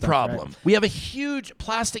that huge stuff, problem. right? We have a huge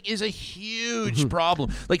plastic is a huge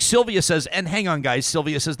problem. Like Sylvia says, and hang on, guys.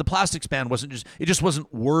 Sylvia says the plastics ban wasn't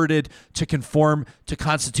wasn't worded to conform to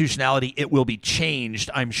constitutionality. It will be changed,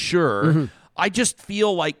 I'm sure. I just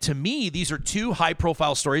feel like, to me, these are two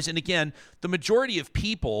high-profile stories, and again, the majority of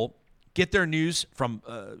people get their news from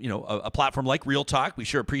a platform like Real Talk. We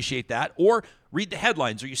sure appreciate that. Or read the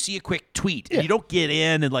headlines, or you see a quick tweet, and you don't get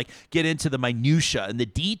in and get into the minutia and the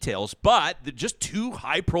details. But just two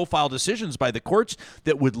high-profile decisions by the courts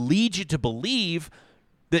that would lead you to believe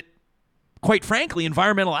that, quite frankly,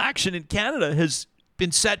 environmental action in Canada has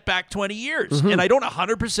been set back 20 years. And I don't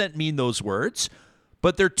 100% mean those words,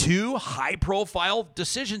 but they're two high-profile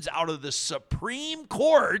decisions out of the Supreme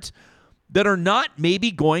Court that are not maybe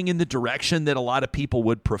going in the direction that a lot of people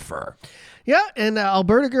would prefer. Yeah, and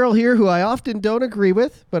Alberta girl here, who I often don't agree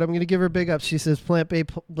with, but I'm going to give her big ups. She says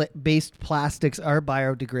plant-based plastics are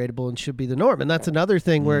biodegradable and should be the norm. And that's another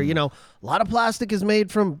thing where, a lot of plastic is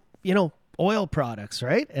made from, oil products,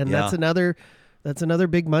 right? And that's another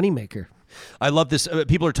big moneymaker. I love this.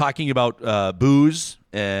 People are talking about booze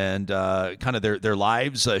and kind of their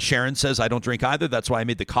lives. Sharon says, I don't drink either. That's why I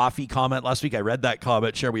made the coffee comment last week. I read that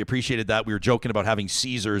comment. Sharon, we appreciated that. We were joking about having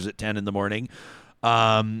Caesars at 10 in the morning.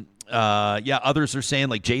 Others are saying,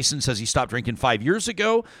 like Jason says, he stopped drinking 5 years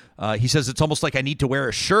ago. He says, it's almost like I need to wear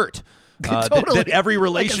a shirt. Totally. That every Like a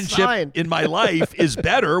relationship sign. in my life is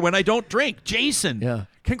better when I don't drink. Jason, Yeah.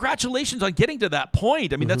 Congratulations on getting to that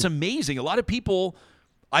point. I mean, that's amazing. A lot of people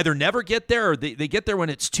either never get there, or they get there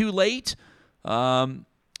when it's too late. Others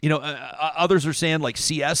are saying, like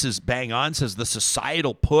CS is bang on, says the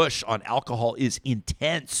societal push on alcohol is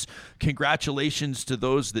intense. Congratulations to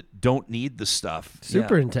those that don't need the stuff.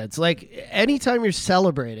 Super intense. Like anytime you're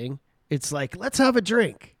celebrating, it's like, let's have a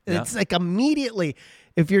drink. Yeah. It's like immediately,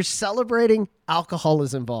 if you're celebrating, alcohol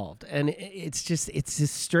is involved. And it's a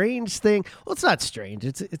strange thing. Well, it's not strange.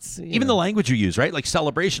 It's Even the language you use, right? Like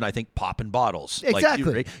celebration, I think popping bottles.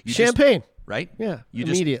 Exactly. Like you Champagne. right? Yeah, You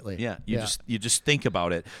immediately. You just think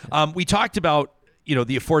about it. We talked about the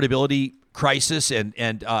affordability crisis, and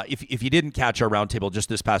if you didn't catch our roundtable just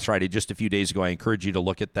this past Friday, just a few days ago, I encourage you to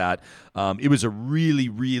look at that. It was a really,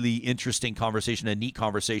 really interesting conversation, a neat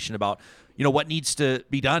conversation about what needs to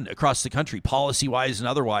be done across the country, policy-wise and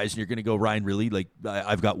otherwise. And you're going to go, Ryan, really? Like,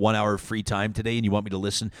 I've got 1 hour of free time today, and you want me to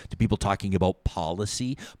listen to people talking about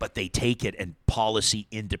policy, but they take it and policy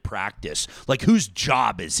into practice. Like, whose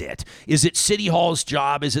job is it? Is it City Hall's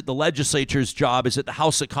job? Is it the legislature's job? Is it the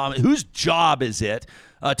House of Commons? Whose job is it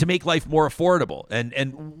to make life more affordable? And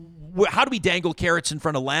how do we dangle carrots in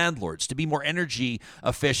front of landlords to be more energy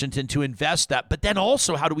efficient and to invest that? But then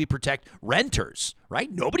also, how do we protect renters, right?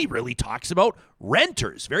 Nobody really talks about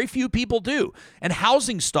renters. Very few people do. And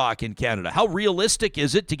housing stock in Canada. How realistic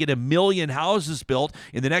is it to get 1 million houses built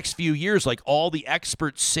in the next few years, like all the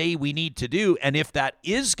experts say we need to do? And if that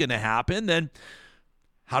is going to happen, then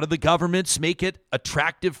how do the governments make it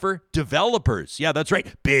attractive for developers? Yeah, that's right.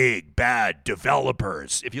 Big, bad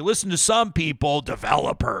developers. If you listen to some people,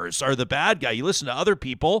 developers are the bad guy. You listen to other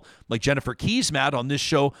people, like Jennifer Keesmaat on this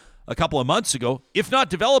show a couple of months ago. If not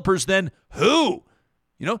developers, then who?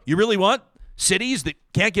 You really want cities that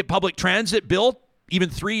can't get public transit built even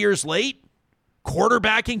 3 years late?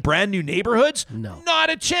 Quarterbacking brand new neighborhoods? No. Not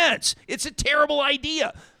a chance. It's a terrible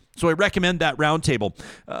idea. So I recommend that roundtable.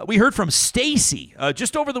 We heard from Stacy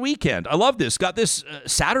just over the weekend. I love this. Got this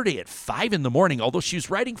Saturday at 5 in the morning, although she was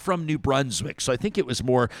writing from New Brunswick. So I think it was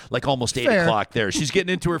more like almost 8 o'clock there. She's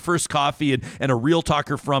getting into her first coffee and a real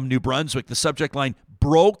talker from New Brunswick. The subject line,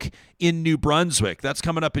 Broke in New Brunswick. That's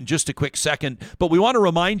coming up in just a quick second. But we want to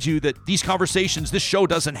remind you that these conversations, this show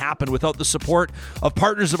doesn't happen without the support of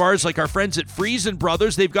partners of ours like our friends at Friesen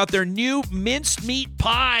Brothers. They've got their new minced meat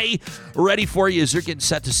pie ready for you as they're getting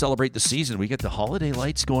set to celebrate the season. We get the holiday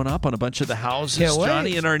lights going up on a bunch of the houses,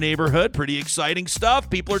 Johnny, in our neighborhood. Pretty exciting stuff.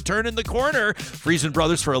 People are turning the corner. Friesen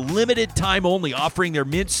Brothers, for a limited time only, offering their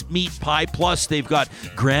minced meat pie. Plus, they've got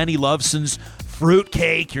Granny Loveson's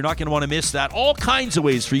fruitcake. You're not going to want to miss that. All kinds of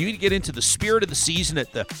ways for you to get into the spirit of the season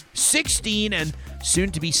at the 16 and soon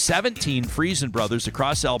to be 17 Friesen Brothers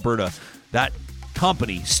across Alberta. That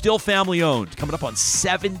company, still family owned, coming up on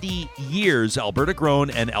 70 years, Alberta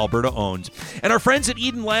grown and Alberta owned. And our friends at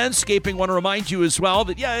Eden Landscaping want to remind you as well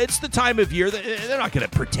that, yeah, it's the time of year that they're not going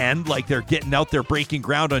to pretend like they're getting out there breaking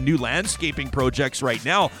ground on new landscaping projects right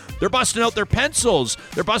now. They're busting out their pencils.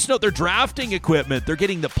 They're busting out their drafting equipment. They're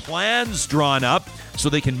getting the plans drawn up so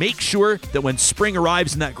they can make sure that when spring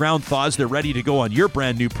arrives and that ground thaws, they're ready to go on your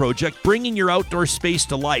brand new project, bringing your outdoor space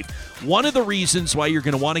to life. One of the reasons why you're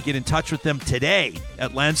going to want to get in touch with them today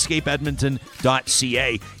at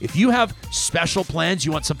landscapeedmonton.ca. If you have special plans,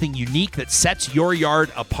 you want something unique that sets your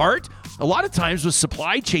yard apart, a lot of times with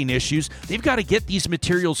supply chain issues, they've got to get these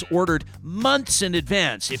materials ordered months in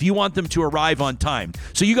advance if you want them to arrive on time.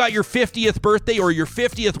 So you got your 50th birthday or your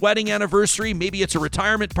 50th wedding anniversary, maybe it's a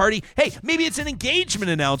retirement party, hey, maybe it's an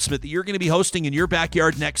engagement announcement that you're going to be hosting in your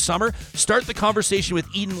backyard next summer. Start the conversation with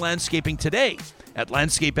Eden Landscaping today at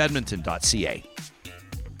landscapeedmonton.ca.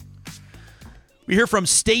 We hear from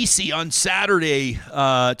Stacy on Saturday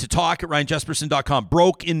to talk at RyanJesperson.com.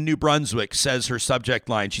 Broke in New Brunswick, says her subject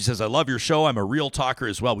line. She says, I love your show. I'm a real talker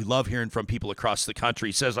as well. We love hearing from people across the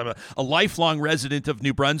country. Says, I'm a lifelong resident of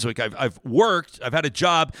New Brunswick. I've had a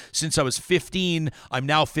job since I was 15. I'm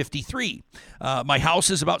now 53. My house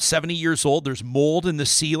is about 70 years old. There's mold in the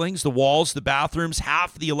ceilings, the walls, the bathrooms.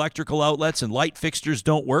 Half the electrical outlets and light fixtures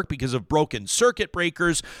don't work because of broken circuit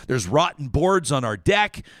breakers. There's rotten boards on our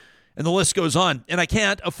deck. And the list goes on. And I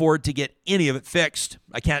can't afford to get any of it fixed.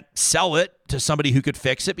 I can't sell it to somebody who could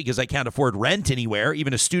fix it because I can't afford rent anywhere.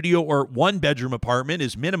 Even a studio or one-bedroom apartment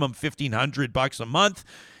is minimum $1,500 a month.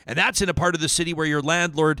 And that's in a part of the city where your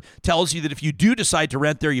landlord tells you that if you do decide to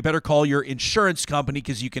rent there, you better call your insurance company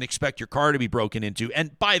because you can expect your car to be broken into.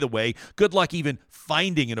 And by the way, good luck even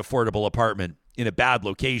finding an affordable apartment in a bad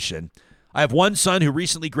location. I have one son who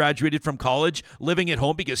recently graduated from college living at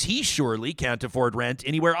home because he surely can't afford rent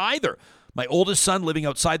anywhere either. My oldest son living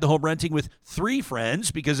outside the home renting with 3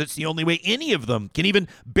 friends because it's the only way any of them can even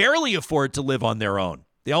barely afford to live on their own.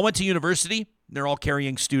 They all went to university. And they're all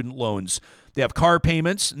carrying student loans. They have car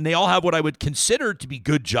payments, and they all have what I would consider to be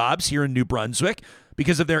good jobs here in New Brunswick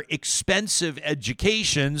because of their expensive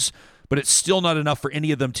educations, but it's still not enough for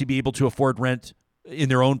any of them to be able to afford rent in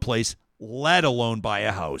their own place, let alone buy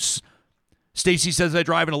a house. Stacy says, I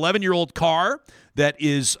drive an 11-year-old car that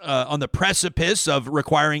is on the precipice of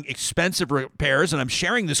requiring expensive repairs, and I'm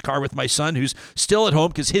sharing this car with my son who's still at home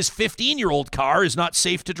because his 15-year-old car is not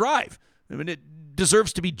safe to drive. I mean, it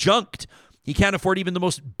deserves to be junked. He can't afford even the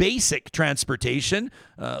most basic transportation,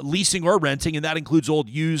 leasing or renting, and that includes old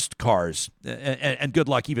used cars. And good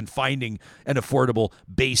luck even finding an affordable,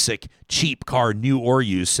 basic, cheap car, new or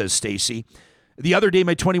used, says Stacy. The other day,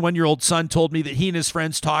 my 21-year-old son told me that he and his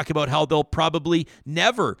friends talk about how they'll probably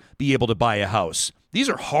never be able to buy a house. These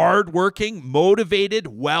are hardworking, motivated,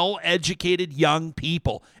 well-educated young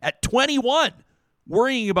people. At 21,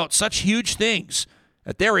 worrying about such huge things.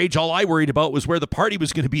 At their age, all I worried about was where the party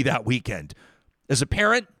was going to be that weekend. As a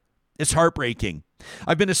parent, it's heartbreaking.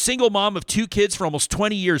 I've been a single mom of 2 kids for almost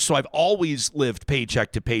 20 years, so I've always lived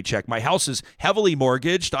paycheck to paycheck. My house is heavily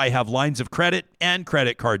mortgaged. I have lines of credit and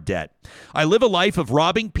credit card debt. I live a life of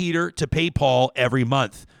robbing Peter to pay Paul every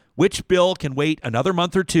month. Which bill can wait another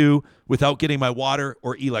month or 2 without getting my water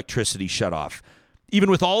or electricity shut off? Even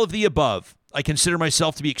with all of the above, I consider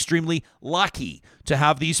myself to be extremely lucky to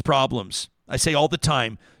have these problems. I say all the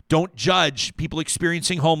time, don't judge people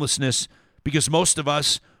experiencing homelessness because most of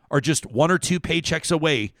us are just 1 or 2 paychecks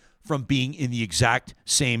away from being in the exact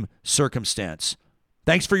same circumstance.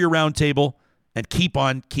 Thanks for your roundtable, and keep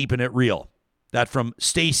on keeping it real. That from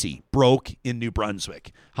Stacy, broke in New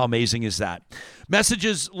Brunswick. How amazing is that?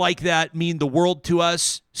 Messages like that mean the world to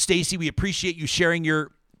us. Stacy, we appreciate you sharing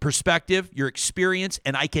your perspective, your experience,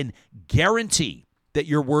 and I can guarantee that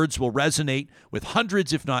your words will resonate with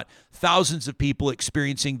hundreds, if not thousands of people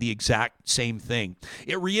experiencing the exact same thing.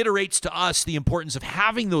 It reiterates to us the importance of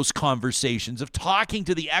having those conversations, of talking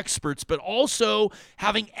to the experts, but also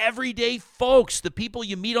having everyday folks, the people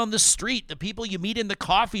you meet on the street, the people you meet in the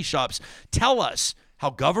coffee shops, tell us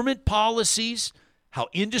how government policies, how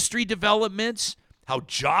industry developments, how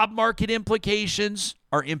job market implications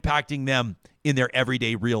are impacting them in their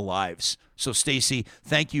everyday real lives. So, Stacey,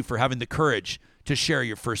 thank you for having the courage to share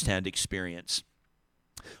your firsthand experience.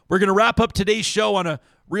 We're going to wrap up today's show on a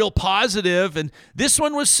real positive, and this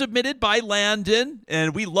one was submitted by Landon,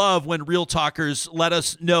 and we love when Real Talkers let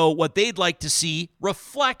us know what they'd like to see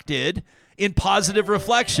reflected in positive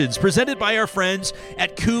reflections, presented by our friends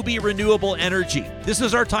at Kuby Renewable Energy. This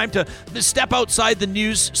is our time to step outside the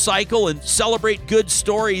news cycle and celebrate good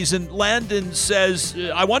stories. And Landon says,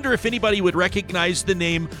 I wonder if anybody would recognize the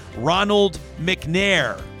name Ronald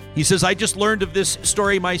McNair. He says, I just learned of this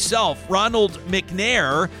story myself. Ronald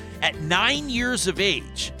McNair, at 9 years of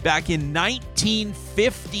age, back in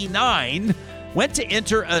 1959, went to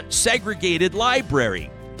enter a segregated library.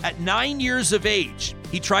 At 9 years of age,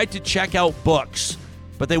 he tried to check out books,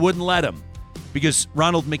 but they wouldn't let him because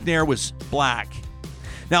Ronald McNair was black.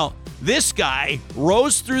 Now, this guy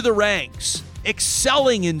rose through the ranks,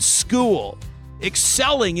 excelling in school,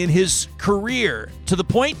 excelling in his career, to the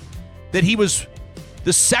point that he was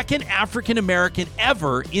the second African American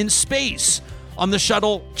ever in space on the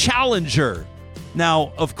shuttle Challenger.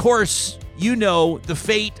 Now, of course, you know the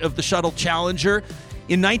fate of the shuttle Challenger.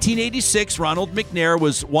 In 1986, Ronald McNair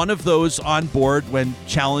was one of those on board when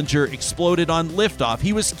Challenger exploded on liftoff.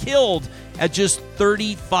 He was killed at just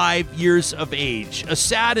 35 years of age. A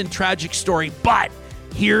sad and tragic story, but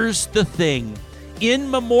here's the thing.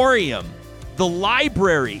 In memoriam, the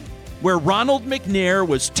library where Ronald McNair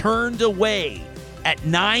was turned away at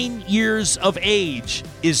 9 years of age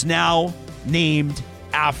is now named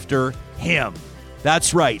after him.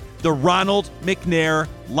 That's right, the Ronald McNair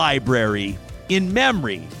Library, in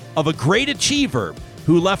memory of a great achiever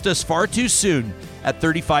who left us far too soon at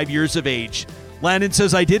 35 years of age. Landon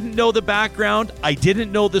says, I didn't know the background. I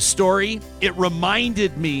didn't know the story. It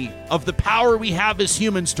reminded me of the power we have as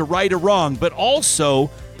humans to right a wrong, but also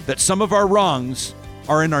that some of our wrongs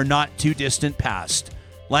are in our not too distant past.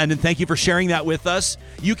 Landon, thank you for sharing that with us.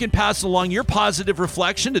 You can pass along your positive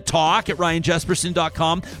reflection to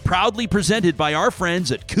talk@ryanjesperson.com. Proudly presented by our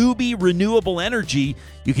friends at Kuby Renewable Energy.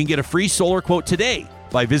 You can get a free solar quote today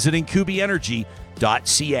by visiting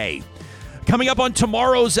kubyenergy.ca. Coming up on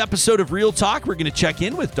tomorrow's episode of Real Talk, we're going to check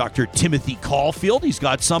in with Dr. Timothy Caulfield. He's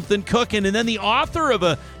got something cooking. And then the author of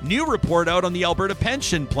a new report out on the Alberta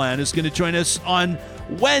Pension Plan is going to join us on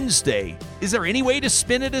Wednesday. Is there any way to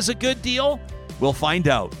spin it as a good deal? We'll find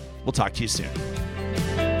out. We'll talk to you soon.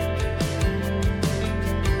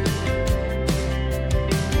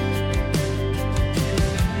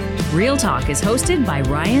 Real Talk is hosted by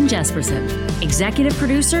Ryan Jesperson, executive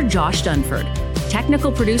producer Josh Dunford,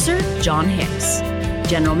 technical producer John Hicks,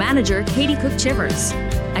 general manager Katie Cook-Chivers,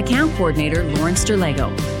 account coordinator Lawrence Derlego,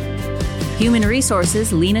 human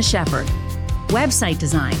resources Lena Shepard, website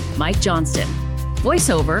design Mike Johnston,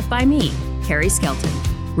 voiceover by me, Carrie Skelton.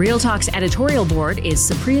 Real Talk's editorial board is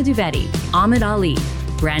Supriya Dwivedi, Ahmed Ali,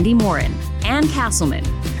 Brandy Morin, Ann Castleman,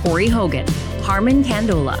 Corey Hogan, Harman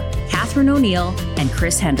Candola, Catherine O'Neill, and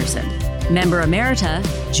Chris Henderson. Member Emerita,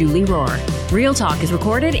 Julie Rohr. Real Talk is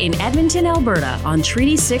recorded in Edmonton, Alberta on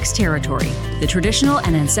Treaty 6 territory, the traditional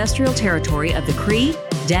and ancestral territory of the Cree,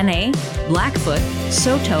 Dene, Blackfoot,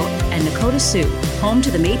 Saulteaux, and Nakota Sioux, home to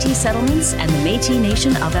the Métis settlements and the Métis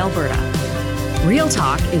Nation of Alberta. Real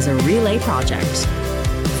Talk is a relay project.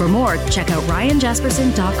 For more, check out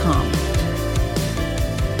ryanjesperson.com.